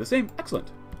others to do the same.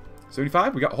 Excellent.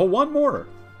 75. We got whole one more.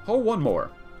 Whole one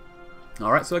more.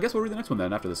 Alright, so I guess we'll read the next one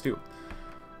then after this too.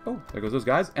 Oh, there goes those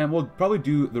guys. And we'll probably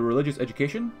do the religious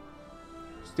education.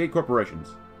 State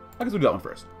corporations. I guess we'll do that one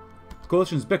first.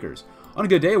 Coalition's bickers. On a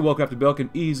good day, a well-crafted bill can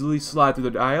easily slide through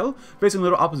the aisle, facing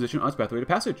little opposition on its pathway to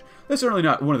passage. This is certainly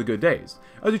not one of the good days.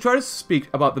 As we try to speak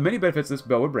about the many benefits this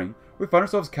bill would bring, we find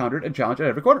ourselves countered and challenged at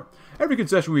every corner. Every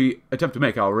concession we attempt to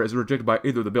make, however, is rejected by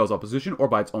either the bill's opposition or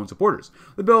by its own supporters.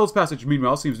 The bill's passage,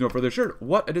 meanwhile, seems no further assured.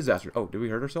 What a disaster. Oh, did we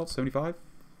hurt ourselves? 75?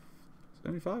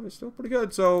 75 is still pretty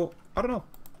good, so I don't know.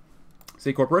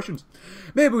 State corporations.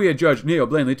 Maybe we had judged Neo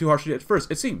Blanley too harshly at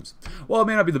first, it seems. While it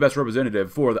may not be the best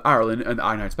representative for the Ireland and the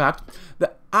Iron Heights Pact,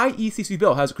 the IECC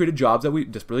bill has created jobs that we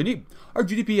desperately need. Our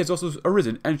GDP has also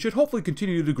arisen and should hopefully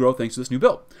continue to grow thanks to this new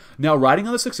bill. Now, riding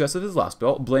on the success of his last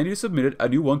bill, Blanley submitted a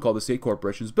new one called the State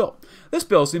Corporations Bill. This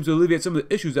bill seems to alleviate some of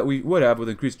the issues that we would have with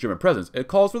increased German presence. It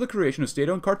calls for the creation of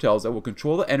state-owned cartels that will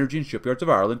control the energy and shipyards of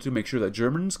Ireland to make sure that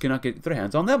Germans cannot get their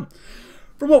hands on them.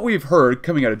 From what we've heard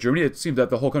coming out of Germany, it seems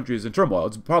that the whole country is in turmoil.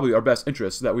 It's probably our best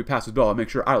interest that we pass this bill and make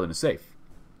sure Ireland is safe.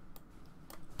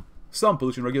 Some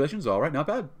pollution regulations, alright, not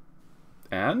bad.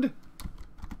 And?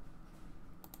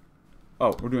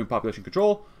 Oh, we're doing population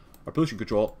control, or pollution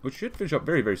control, which should finish up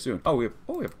very, very soon. Oh, we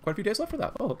have quite a few days left for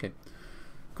that. Oh, okay.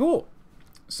 Cool.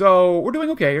 So, we're doing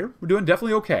okay here. We're doing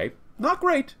definitely okay. Not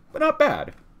great, but not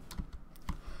bad.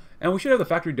 And we should have the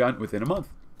factory done within a month.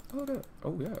 Oh, good.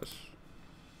 Oh, yes.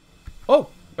 Oh,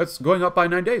 that's going up by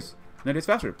 9 days. 9 days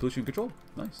faster. Pollution control.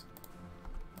 Nice.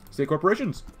 State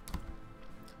corporations.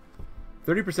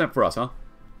 30% for us, huh?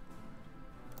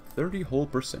 30 whole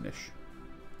percentish.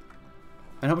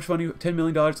 And how much money? $10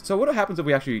 million. So what happens if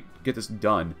we actually get this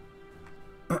done?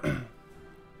 There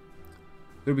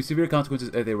will be severe consequences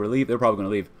if they leave. They're probably going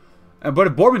to leave. But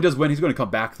if Borman does win, he's going to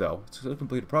come back, though. So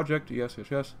complete a project. Yes, yes,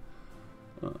 yes.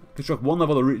 Construct one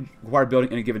level of required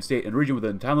building in a given state and region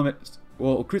within time limit.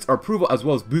 Will increase our approval as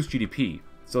well as boost GDP.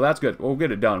 So that's good. We'll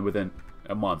get it done within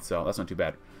a month, so that's not too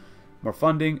bad. More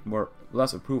funding,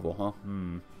 less approval, huh?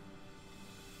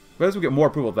 But as we get more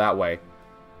approval that way.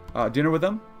 Dinner with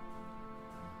them?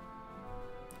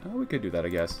 Oh, we could do that, I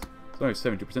guess. It's only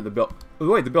 72% of the bill.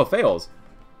 Oh, wait, the bill fails.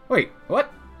 Wait,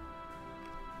 what?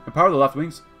 Empower the left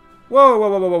wings? Whoa, whoa,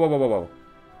 whoa, whoa, whoa, whoa, whoa, whoa.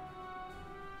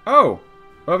 Oh!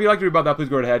 Well, if you'd like to read about that, please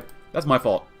go right ahead. That's my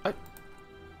fault.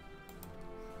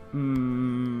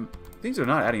 Things are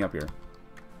not adding up here.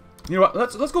 You know what?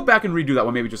 Let's go back and redo that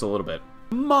one maybe just a little bit.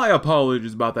 My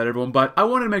apologies about that, everyone, but I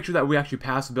wanted to make sure that we actually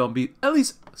pass the bill and be at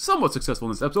least somewhat successful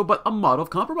in this episode, but a model of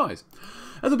compromise.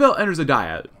 As the bill enters a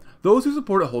dyad, those who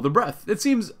support it hold their breath. It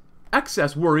seems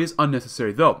excess worry is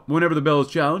unnecessary, though. Whenever the bill is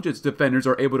challenged, its defenders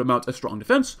are able to mount a strong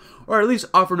defense, or at least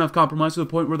offer enough compromise to the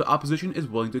point where the opposition is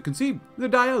willing to concede. The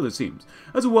dyad, it seems,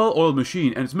 as a well-oiled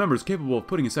machine and its members capable of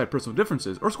putting aside personal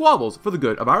differences or squabbles for the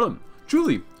good of Ireland.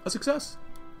 Truly, a success.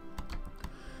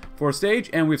 For a stage,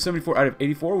 and we have 74 out of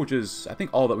 84, which is, I think,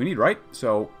 all that we need, right?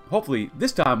 So, hopefully,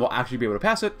 this time we'll actually be able to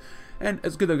pass it. And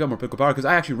it's good that we got more political power, because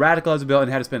I actually radicalized the bill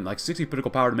and had to spend like 60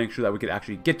 political power to make sure that we could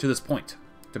actually get to this point.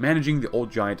 To managing the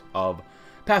old giant of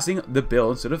passing the bill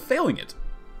instead of failing it.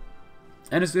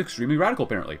 And it's extremely radical,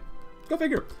 apparently. Go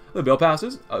figure. The bill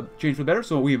passes, change for the better,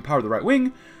 so we empower the right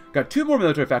wing, got 2 more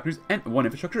military factories and 1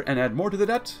 infrastructure, and add more to the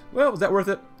debt. Well, was that worth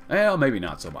it? Well, maybe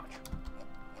not so much.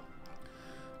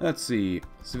 Let's see.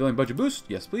 Civilian budget boost.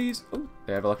 Yes, please. Oh,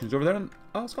 they have elections over there in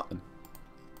Scotland.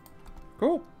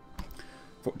 Cool.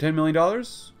 $10 million.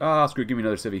 Ah, screw it. Give me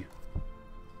another civvy.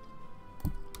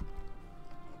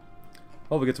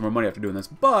 Hopefully get some more money after doing this.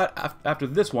 But after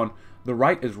this one, the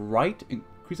right is right.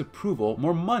 Increase approval.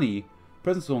 More money.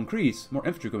 Presence will increase. More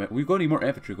infantry equipment. We're going to need more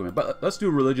infantry equipment, but let's do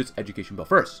a religious education bill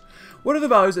first. What are the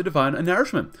values that define an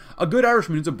Irishman? A good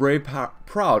Irishman is a brave,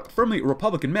 proud, firmly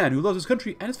Republican man who loves his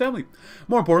country and his family.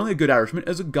 More importantly, a good Irishman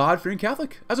is a God-fearing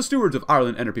Catholic. As the stewards of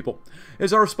Ireland and her people, it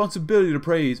is our responsibility to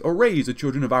praise or raise the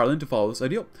children of Ireland to follow this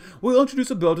ideal. We'll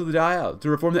introduce a bill to the Dáil to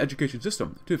reform the education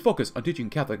system, to focus on teaching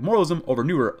Catholic moralism over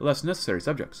newer, less necessary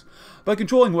subjects. By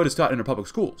controlling what is taught in our public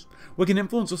schools, we can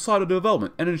influence societal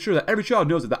development and ensure that every child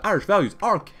knows that the Irish values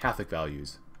are Catholic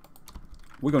values.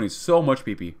 We're going to need so much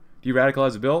PP.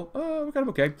 De-radicalize the bill? We're kind of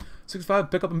okay. 65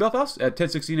 pickup in Belfast at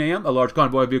 10:16 a.m. A large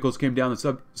convoy of vehicles came down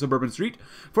the suburban street.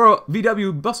 4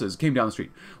 VW buses came down the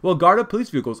street, while Garda police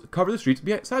vehicles covered the streets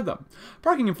beside them.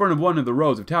 Parking in front of one of the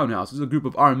rows of townhouses, a group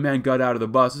of armed men got out of the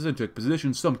buses and took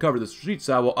positions. Some covered the street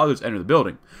side while others entered the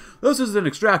building. Though this is an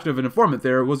extraction of an informant,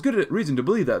 there was good reason to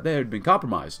believe that they had been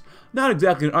compromised. Not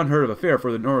exactly an unheard of affair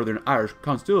for the Northern Irish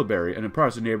constabulary in a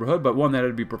Protestant neighborhood, but one that had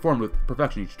to be performed with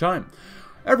perfection each time.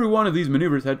 Every one of these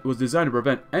maneuvers was designed to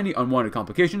prevent any unwanted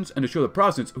complications and to show the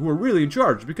Protestants who were really in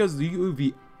charge, because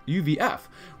the UVF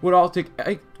would all take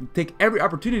every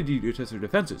opportunity to test their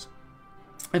defenses.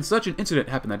 And such an incident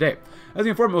happened that day. As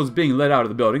the informant was being led out of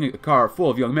the building, a car full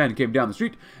of young men came down the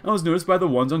street and was noticed by the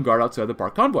ones on guard outside the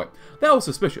parked convoy. That was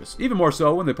suspicious, even more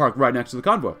so when they parked right next to the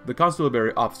convoy. The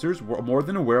constabulary officers were more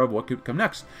than aware of what could come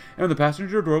next, and when the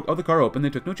passenger door of the car opened, they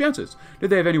took no chances.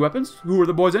 Did they have any weapons? Who were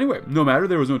the boys anyway? No matter,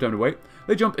 there was no time to wait.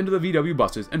 They jumped into the VW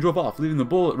buses and drove off, leaving the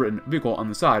bullet-ridden vehicle on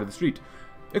the side of the street.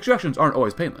 Extractions aren't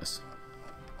always painless.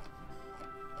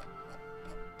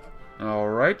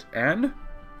 Alright, and...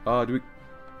 do we...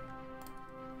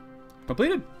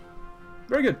 Completed.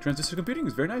 Very good. Transistor computing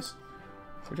is very nice.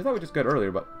 Which I thought we just got earlier,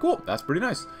 but cool. That's pretty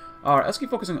nice. Alright, let's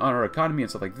keep focusing on our economy and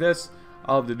stuff like this.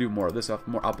 I'll have to do more of this stuff.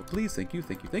 More output, please. Thank you,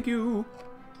 thank you, thank you.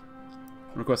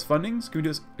 Request fundings. Can we do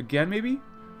this again, maybe?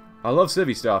 I love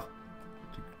civvy stuff.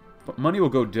 Money will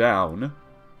go down.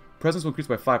 Presence will increase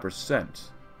by 5%.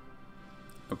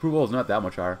 Approval is not that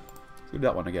much higher. Let's do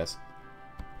that one, I guess.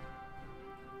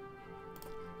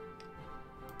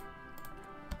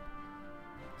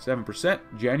 %.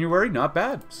 January, not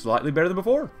bad. Slightly better than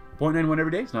before. 0.91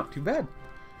 every day, it's not too bad.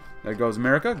 There goes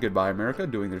America. Goodbye, America,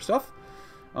 doing their stuff.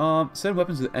 Send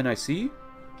weapons to the NIC. You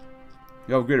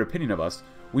have a greater opinion of us.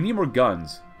 We need more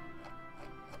guns.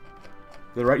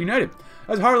 The Reich united.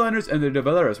 As Highlanders and the De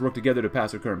Valeris work together to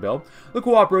pass their current bill, the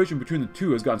cooperation between the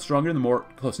two has gotten stronger and more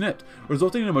close-knit,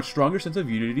 resulting in a much stronger sense of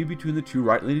unity between the two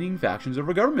right-leaning factions of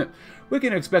our government. We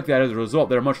can expect that as a result,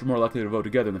 they are much more likely to vote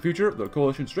together in the future. The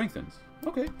coalition strengthens.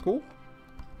 Okay, cool.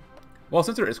 Well,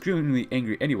 since they're extremely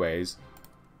angry anyways,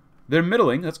 they're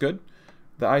middling, that's good.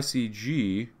 The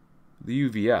ICG, the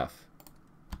UVF,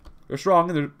 they're strong,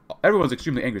 and everyone's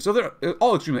extremely angry. So they're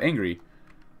all extremely angry.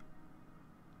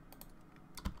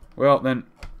 Well, then,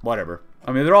 whatever.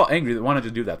 I mean, they're all angry. Why not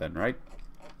just do that then, right?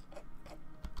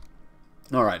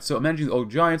 Alright, so managing the old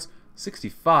giants,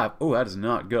 65. Oh, that is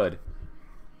not good.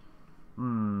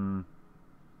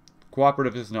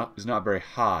 Cooperative is not very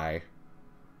high.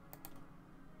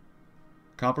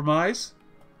 Compromise?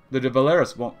 The De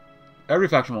Valeris won't... Every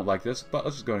faction won't like this, but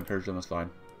let's just go and encourage them, that's fine.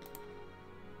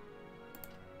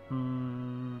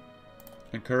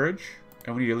 Encourage.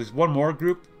 And we need at least one more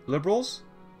group. Liberals.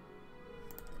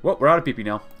 Well, we're out of PP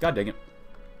now. God dang it.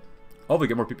 Hopefully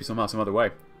get more PP somehow, some other way.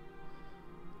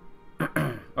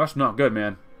 That's not good,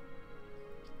 man.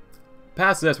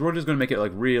 Past this, we're just going to make it,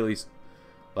 like, really,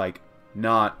 like,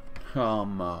 not very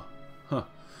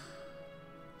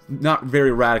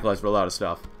radicalized for a lot of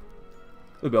stuff.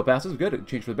 The bill passes, good.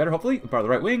 Change for the better, hopefully. Part of the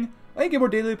right wing. I can get more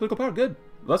daily political power, good.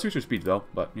 Less research speed, though,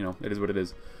 but, you know, it is what it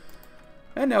is.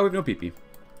 And now we have no PP.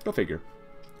 Go figure.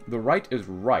 The right is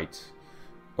right.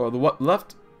 Or the what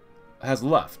left has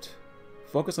left.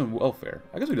 Focus on welfare.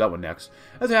 I guess we'll do that one next.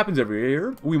 As it happens every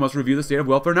year, we must review the state of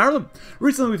welfare in Ireland.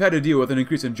 Recently, we've had to deal with an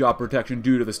increase in job protection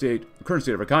due to the current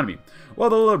state of our economy. While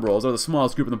the Liberals are the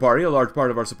smallest group in the party, a large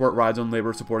part of our support rides on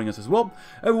Labour supporting us as well.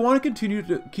 And we want to continue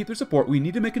to keep their support, we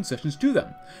need to make concessions to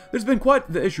them. There's been quite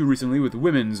the issue recently with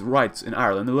women's rights in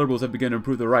Ireland. The Liberals have begun to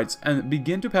improve their rights and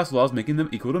begin to pass laws making them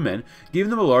equal to men,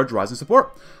 giving them a large rise in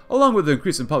support, along with the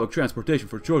increase in public transportation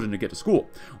for children to get to school.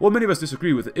 While many of us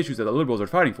disagree with the issues that the Liberals are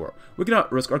fighting for, we cannot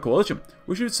risk our coalition.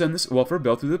 We should send this welfare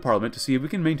bill through the Parliament to see if we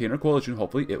can maintain our coalition.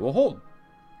 Hopefully it will hold.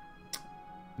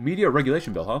 Media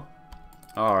regulation bill, huh?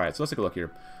 Alright, so let's take a look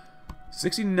here.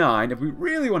 69, if we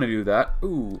really want to do that,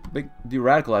 ooh,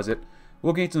 de-radicalize it,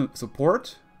 we'll gain some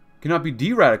support. Cannot be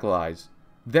de-radicalized.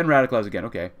 Then radicalize again,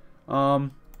 okay.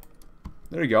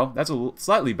 There you go. That's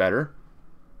slightly better.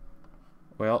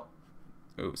 Well,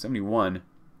 oh, 71.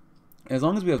 As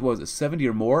long as we have, what was it, 70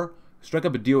 or more, Strike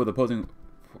up a deal with opposing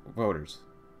voters.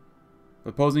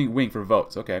 Opposing wing for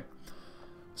votes. Okay.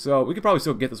 So we could probably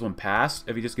still get this one passed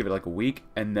if you just give it like a week,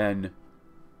 and then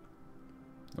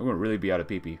we're gonna really be out of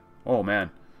PP. Oh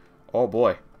man. Oh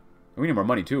boy. We need more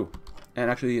money too. And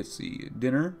actually, let's see.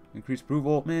 Dinner, increased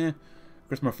approval, meh.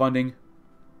 Increase more funding.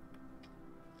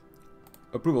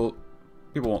 Approval.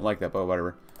 People won't like that, but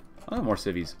whatever. I want more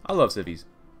civvies. I love civvies.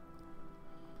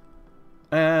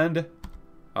 And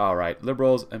alright,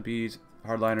 liberals, MPs,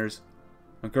 hardliners.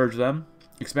 Encourage them.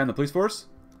 Expand the police force.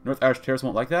 North Irish terrorists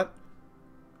won't like that.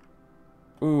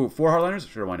 Ooh, 4 hardliners?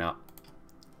 Sure, why not?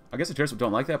 I guess the terrorists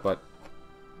don't like that, but...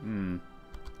 Do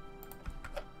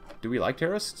we like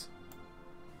terrorists?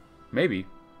 Maybe.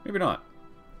 Maybe not.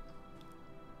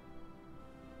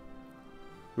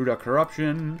 Root out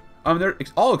corruption. They're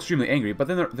all extremely angry, but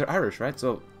then they're Irish, right?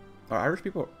 So, are Irish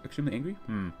people extremely angry?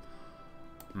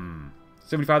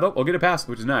 75 though. We'll get it passed,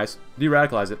 which is nice.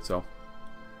 De-radicalize it, so.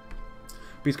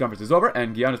 Peace conference is over,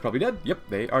 and Guyana's probably dead. Yep,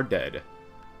 they are dead.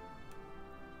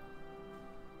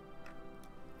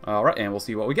 Alright, and we'll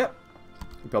see what we get.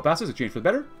 Repeal passes, exchange for the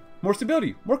better. More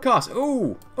stability, more costs.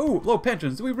 Ooh, low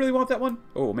pensions. Do we really want that one?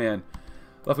 Oh, man.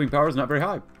 Left-wing power is not very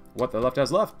high. What the left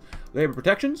has left. Labor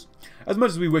protections. As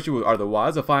much as we wish it were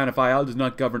otherwise, a FI and a FI does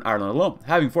not govern Ireland alone,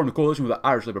 having formed a coalition with the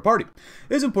Irish Labour Party.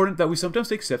 It is important that we sometimes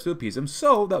take steps to appease them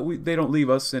so that they don't leave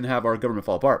us and have our government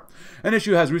fall apart. An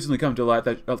issue has recently come to light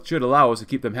that should allow us to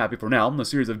keep them happy for now, a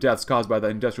series of deaths caused by the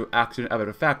industrial accident at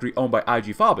a factory owned by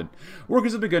IG Farben.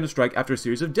 Workers have begun to strike after a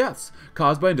series of deaths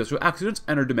caused by industrial accidents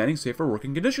and are demanding safer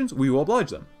working conditions. We will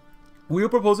oblige them. We will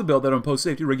propose a bill that will impose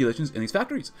safety regulations in these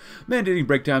factories, mandating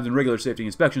break times and regular safety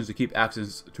inspections to keep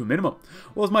accidents to a minimum.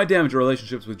 While it might damage our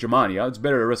relationships with Germania, it's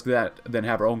better to risk that than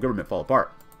have our own government fall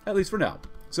apart. At least for now.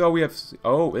 So we have...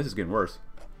 Oh, this is getting worse.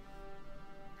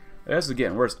 This is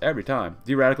getting worse every time.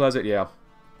 De-radicalize it? Yeah.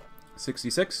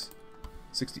 66?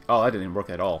 60... Oh, that didn't even work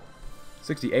at all.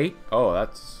 68? Oh,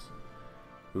 that's...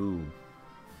 Ooh.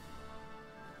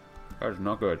 That is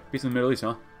not good. Peace in the Middle East,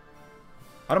 huh?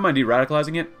 I don't mind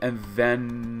de-radicalizing it and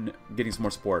then getting some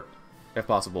more support, if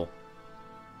possible.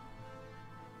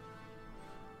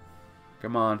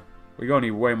 Come on. We're going to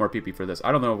need way more PP for this.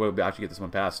 I don't know if we'll actually get this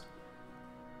one passed.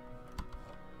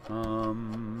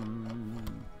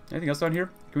 Anything else down here?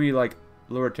 Can we, like,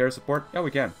 lower terror support? Yeah,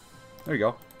 we can. There you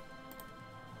go.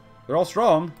 They're all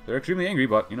strong. They're extremely angry,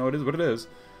 but, you know, it is what it is.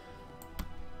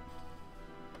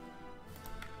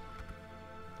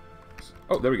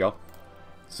 Oh, there we go.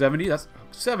 70? That's...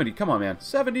 70, come on, man.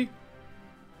 70?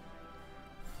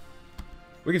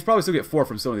 We can probably still get 4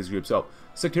 from some of these groups. So,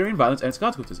 sectarian violence and its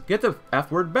consequences. Get the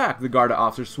F word back. The Garda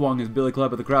officer swung his billy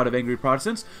club at the crowd of angry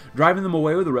Protestants, driving them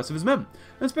away with the rest of his men.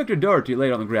 Inspector Doherty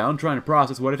laid on the ground, trying to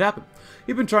process what had happened.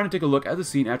 He'd been trying to take a look at the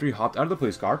scene after he hopped out of the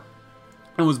police car,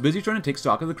 and was busy trying to take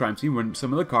stock of the crime scene when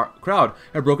some of the crowd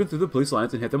had broken through the police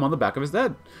lines and hit them on the back of his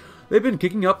head. They'd been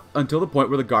kicking up until the point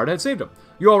where the Garda had saved him.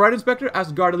 "You alright, Inspector?"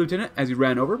 asked the Garda Lieutenant as he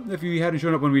ran over. "If you hadn't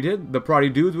shown up when we did, the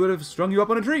proddy dudes would have strung you up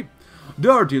on a tree."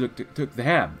 Doherty took the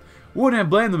hand. "Wouldn't have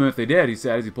blamed them if they did," he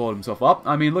said as he pulled himself up.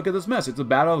 "I mean, look at this mess. It's a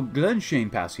Battle of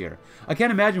Glenshane Pass here. I can't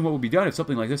imagine what would be done if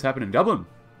something like this happened in Dublin."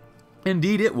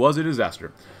 Indeed, it was a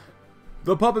disaster.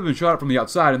 The pub had been shot up from the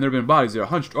outside, and there had been bodies there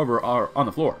hunched over on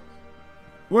the floor.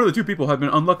 One of the 2 people had been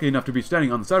unlucky enough to be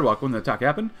standing on the sidewalk when the attack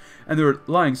happened, and they were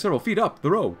lying several feet up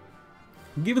the road.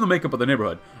 Given the makeup of the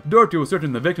neighborhood, Doherty was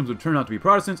certain the victims would turn out to be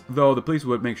Protestants, though the police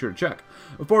would make sure to check.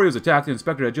 Before he was attacked, the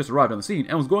inspector had just arrived on the scene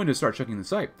and was going to start checking the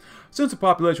site. Since the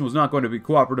population was not going to be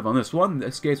cooperative on this one,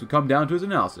 this case would come down to his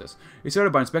analysis. He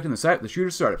started by inspecting the site the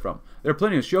shooters started from. There are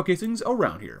plenty of shell casings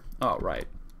around here. Alright.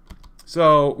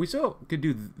 So, we still could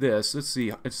do this. Let's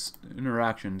see. It's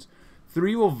interactions.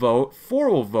 3 will vote. 4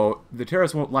 will vote. The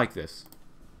terrorists won't like this.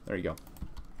 There you go.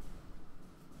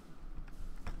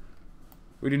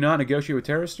 We do not negotiate with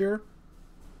terrorists here.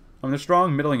 I mean, they're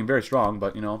strong, middling, and very strong,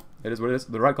 but, you know, it is what it is.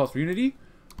 The right calls for unity.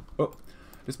 Oh.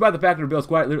 Despite the fact that the bill is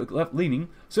quite left-leaning,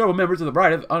 several members of the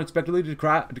right have unexpectedly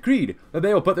decreed that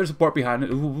they will put their support behind it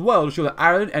as well to show that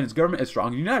Ireland and its government is strong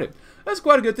and united. That's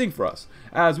quite a good thing for us,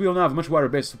 as we will now have a much wider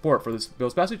base of support for this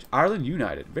bill's passage. Ireland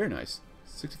united. Very nice.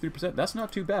 63%. That's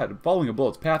not too bad. Following a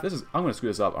bullet's path. I'm going to screw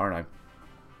this up, aren't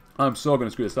I? I'm so going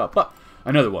to screw this up. But,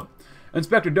 another one.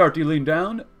 Inspector Doherty leaned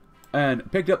down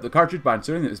and picked up the cartridge by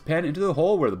inserting his pen into the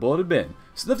hole where the bullet had been.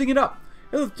 Lifting it up,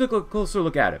 he took a closer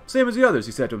look at it. "Same as the others,"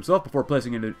 he said to himself before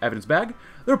placing it in the evidence bag.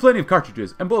 There were plenty of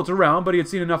cartridges and bullets around, but he had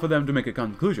seen enough of them to make a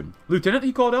conclusion. "Lieutenant,"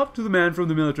 he called out to the man from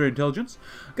the military intelligence,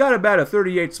 "got about a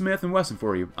 .38 Smith & Wesson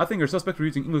for you. I think our suspects were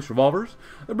using English revolvers.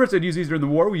 The Brits had used these during the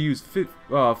war. We used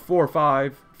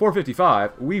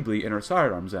 455, Weebly in our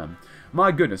sidearms then.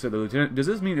 My goodness, said the lieutenant. Does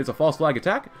this mean it's a false flag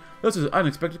attack? This is an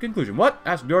unexpected conclusion. What?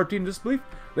 Asked Doherty in disbelief.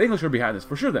 The English are behind this,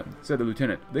 for sure then, said the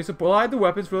lieutenant. They supplied the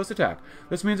weapons for this attack.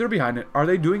 This means they're behind it. Are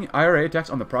they doing IRA attacks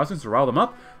on the Protestants to rile them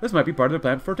up? This might be part of their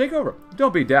plan for takeover.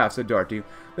 Don't be daft, said Doherty.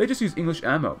 They just use English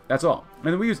ammo, that's all.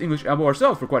 And we use English ammo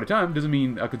ourselves for quite a time. Doesn't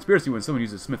mean a conspiracy when someone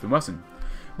uses Smith & Wesson.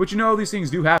 But you know, these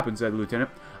things do happen, said the lieutenant.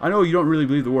 I know you don't really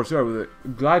believe the war started with the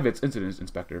Gleiwitz incident,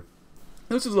 Inspector.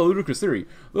 This is a ludicrous theory,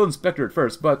 little Inspector at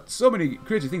first, but so many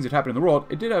crazy things that happened in the world,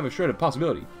 it did have a shred of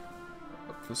possibility.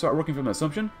 Start working from an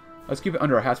assumption? Let's keep it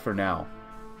under our hats for now.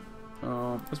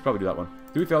 Let's probably do that one.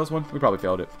 Did we fail this one? We probably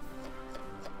failed it.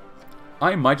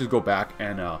 I might just go back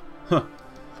and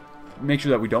make sure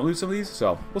that we don't lose some of these,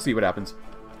 so we'll see what happens.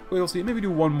 We'll see. Maybe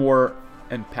do one more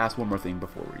and pass one more thing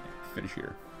before we finish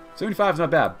here. 75 is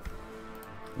not bad.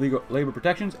 Legal labor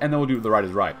protections, and then we'll do the right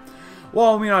is right.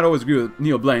 While we may not always agree with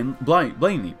Neil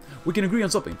Blaney, we can agree on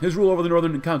something. His rule over the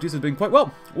northern counties has been quite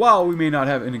well. While we may not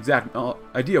have an exact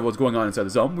idea of what's going on inside the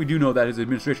zone, we do know that his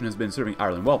administration has been serving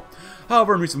Ireland well.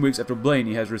 However, in recent weeks, after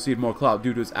Blaney has received more clout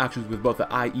due to his actions with both the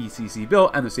IECC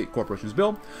bill and the State Corporations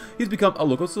bill, he's become a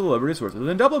local celebrity source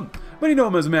within Dublin. Many know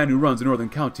him as the man who runs the northern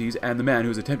counties and the man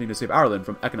who is attempting to save Ireland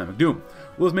from economic doom.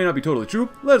 While this may not be totally true,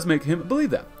 let us make him believe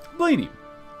that. Blaney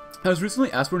has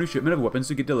recently asked for a new shipment of weapons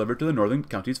to get delivered to the northern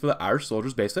counties for the Irish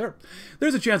soldiers based there.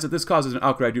 There's a chance that this causes an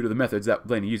outcry due to the methods that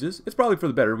Blaney uses. It's probably for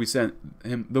the better we send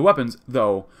him the weapons,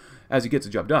 though, as he gets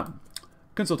the job done.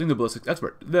 Consulting the ballistics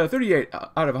expert. The 38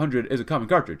 out of 100 is a common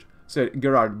cartridge, said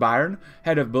Gerard Byrne,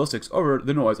 head of ballistics, over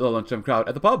the noise of the lunchtime crowd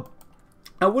at the pub.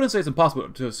 I wouldn't say it's impossible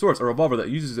to source a revolver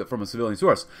that uses it from a civilian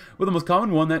source, but the most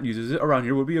common one that uses it around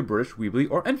here would be a British Weebly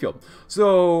or Enfield.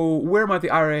 So, where might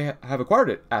the IRA have acquired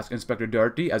it? Asked Inspector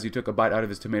Doherty as he took a bite out of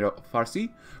his tomato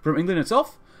farci. From England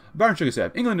itself? Barron shook his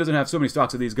head. England doesn't have so many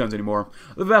stocks of these guns anymore.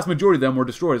 The vast majority of them were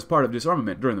destroyed as part of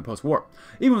disarmament during the post-war.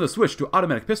 Even with a switch to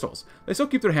automatic pistols, they still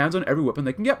keep their hands on every weapon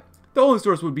they can get. The only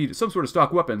source would be some sort of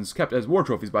stock weapons kept as war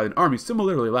trophies by an army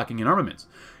similarly lacking in armaments.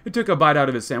 He took a bite out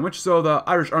of his sandwich, so the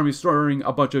Irish army is storing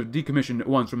a bunch of decommissioned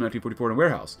ones from 1944 in a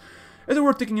warehouse. Is it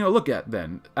worth taking a look at,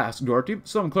 then? Asked Doherty.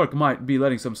 Some clerk might be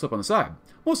letting some slip on the side.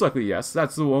 Most likely, yes.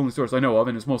 That's the only source I know of,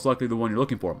 and it's most likely the one you're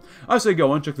looking for. I say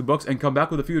go on, check the books, and come back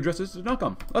with a few addresses to knock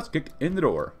on. Let's kick in the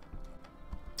door.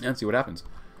 And see what happens.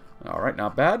 Alright,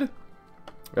 not bad.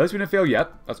 At least we didn't fail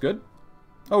yet. That's good.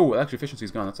 Oh, actually,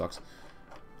 efficiency's gone. That sucks.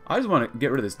 I just want to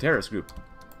get rid of this terrorist group.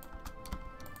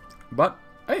 But,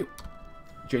 hey,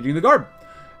 changing the guard.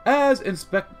 As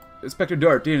Inspector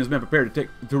Doherty and his men prepared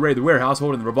to raid the warehouse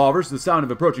holding the revolvers, the sound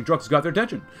of approaching trucks got their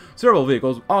attention. Several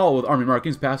vehicles, all with army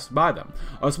markings, passed by them.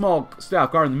 A small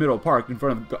staff car in the middle parked in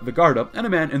front of the guard up, and a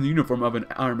man in the uniform of an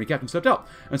army captain stepped out.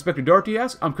 Inspector Doherty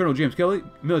asked, I'm Colonel James Kelly,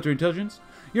 Military Intelligence.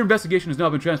 Your investigation has now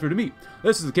been transferred to me.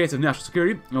 This is a case of national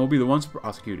security, and we'll be the ones to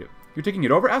prosecute it. You're taking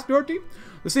it over? Asked Doherty.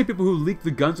 The same people who leaked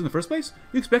the guns in the first place?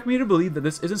 You expect me to believe that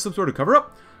this isn't some sort of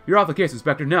cover-up? You're off the case,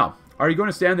 Inspector. Now, are you going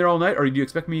to stand there all night, or do you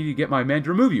expect me to get my man to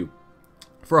remove you?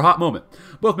 For a hot moment,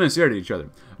 both men stared at each other.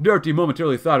 Doherty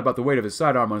momentarily thought about the weight of his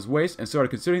sidearm on his waist and started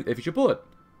considering if he should pull it.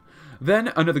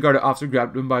 Then, another guard officer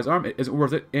grabbed him by his arm. It isn't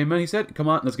worth it, Amen, he said. Come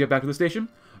on, let's get back to the station.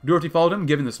 Doherty followed him,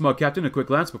 giving the smug captain a quick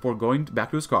glance before going back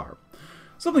to his car.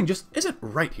 Something just isn't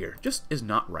right here. Just is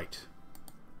not right.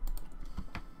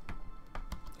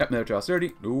 Yep, military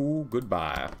austerity. Oh,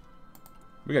 goodbye.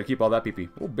 We gotta keep all that PP.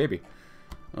 Oh, baby.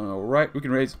 Alright, we can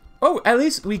raise... Oh, at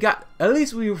least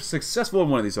we were successful in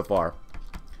one of these so far.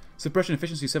 Suppression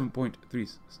efficiency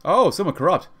 7.3. Oh, somewhat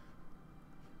corrupt.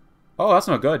 Oh, that's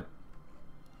not good.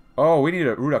 Oh, we need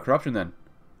to root out corruption then.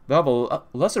 They'll have a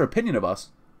lesser opinion of us.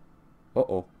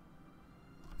 Uh-oh.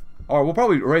 Or we'll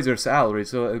probably raise their salary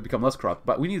so it'll become less corrupt.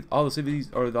 But we need all the cities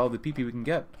or all the PP we can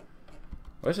get.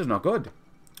 Well, this is not good.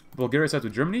 Bulgaria sides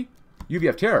with Germany?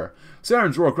 UVF terror.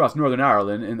 Sirens roar across Northern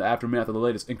Ireland in the aftermath of the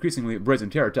latest increasingly brazen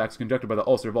terror attacks conducted by the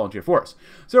Ulster Volunteer Force.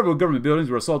 Several government buildings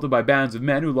were assaulted by bands of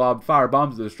men who lobbed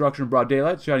firebombs at destruction in broad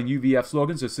daylight, shouting UVF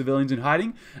slogans to civilians in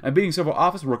hiding, and beating several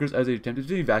office workers as they attempted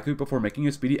to evacuate before making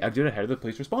a speedy exit ahead of the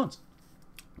police response.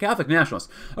 Catholic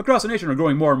nationalists across the nation are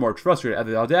growing more and more frustrated at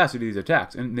the audacity of these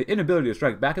attacks and the inability to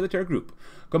strike back at the terror group.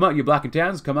 Come out, you black and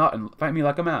tans, come out and fight me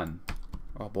like a man.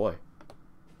 Oh boy.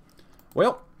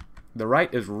 Well, the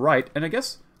right is right, and I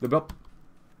guess the bill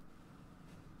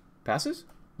passes?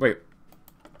 Wait.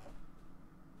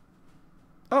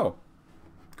 Oh.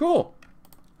 Cool.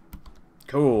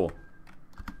 Cool.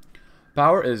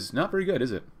 Power is not very good,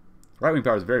 is it? Right-wing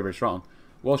power is very, very strong.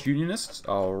 Welsh Unionists,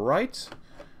 alright.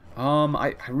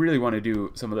 I really want to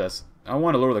do some of this. I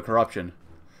want to lower the corruption.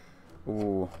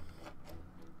 Ooh.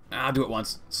 I'll do it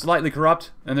once. Slightly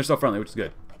corrupt, and they're still friendly, which is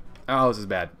good. Oh, this is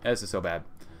bad. This is so bad.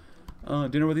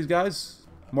 Dinner with these guys?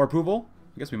 More approval?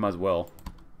 I guess we might as well.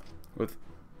 With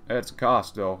its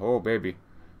cost, though. Oh, baby.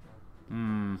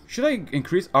 Should I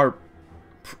increase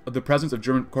the presence of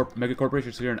German mega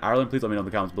corporations here in Ireland? Please let me know in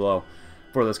the comments below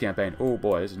for this campaign. Oh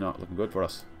boy, this is not looking good for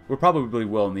us. We probably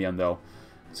will in the end, though.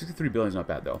 63 billion is not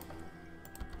bad, though.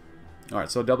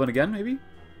 Alright, so Dublin again, maybe?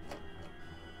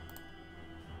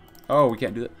 Oh, we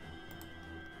can't do that.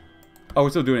 Oh, we're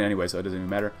still doing it anyway, so it doesn't even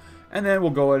matter. And then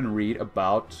we'll go ahead and read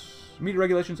about media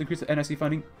regulations, increase the NIC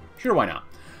funding. Sure, why not?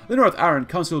 The North Ireland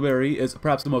Constabulary is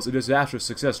perhaps the most disastrous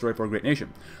success story for a great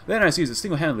nation. The NIC is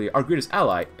single-handedly our greatest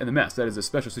ally in the mess that is a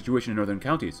special situation in northern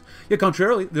counties. Yet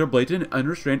contrarily, their blatant and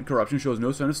unrestrained corruption shows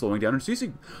no sign of slowing down or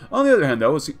ceasing. On the other hand,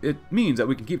 though, it means that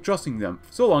we can keep trusting them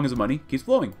so long as the money keeps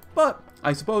flowing. But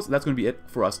I suppose that's going to be it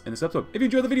for us in this episode. If you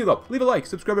enjoyed the video, though, leave a like,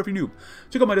 subscribe if you're new.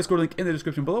 Check out my Discord link in the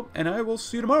description below, and I will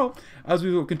see you tomorrow as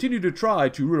we will continue to try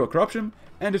to root out corruption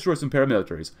and destroy some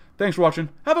paramilitaries. Thanks for watching.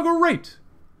 Have a great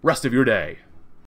rest of your day.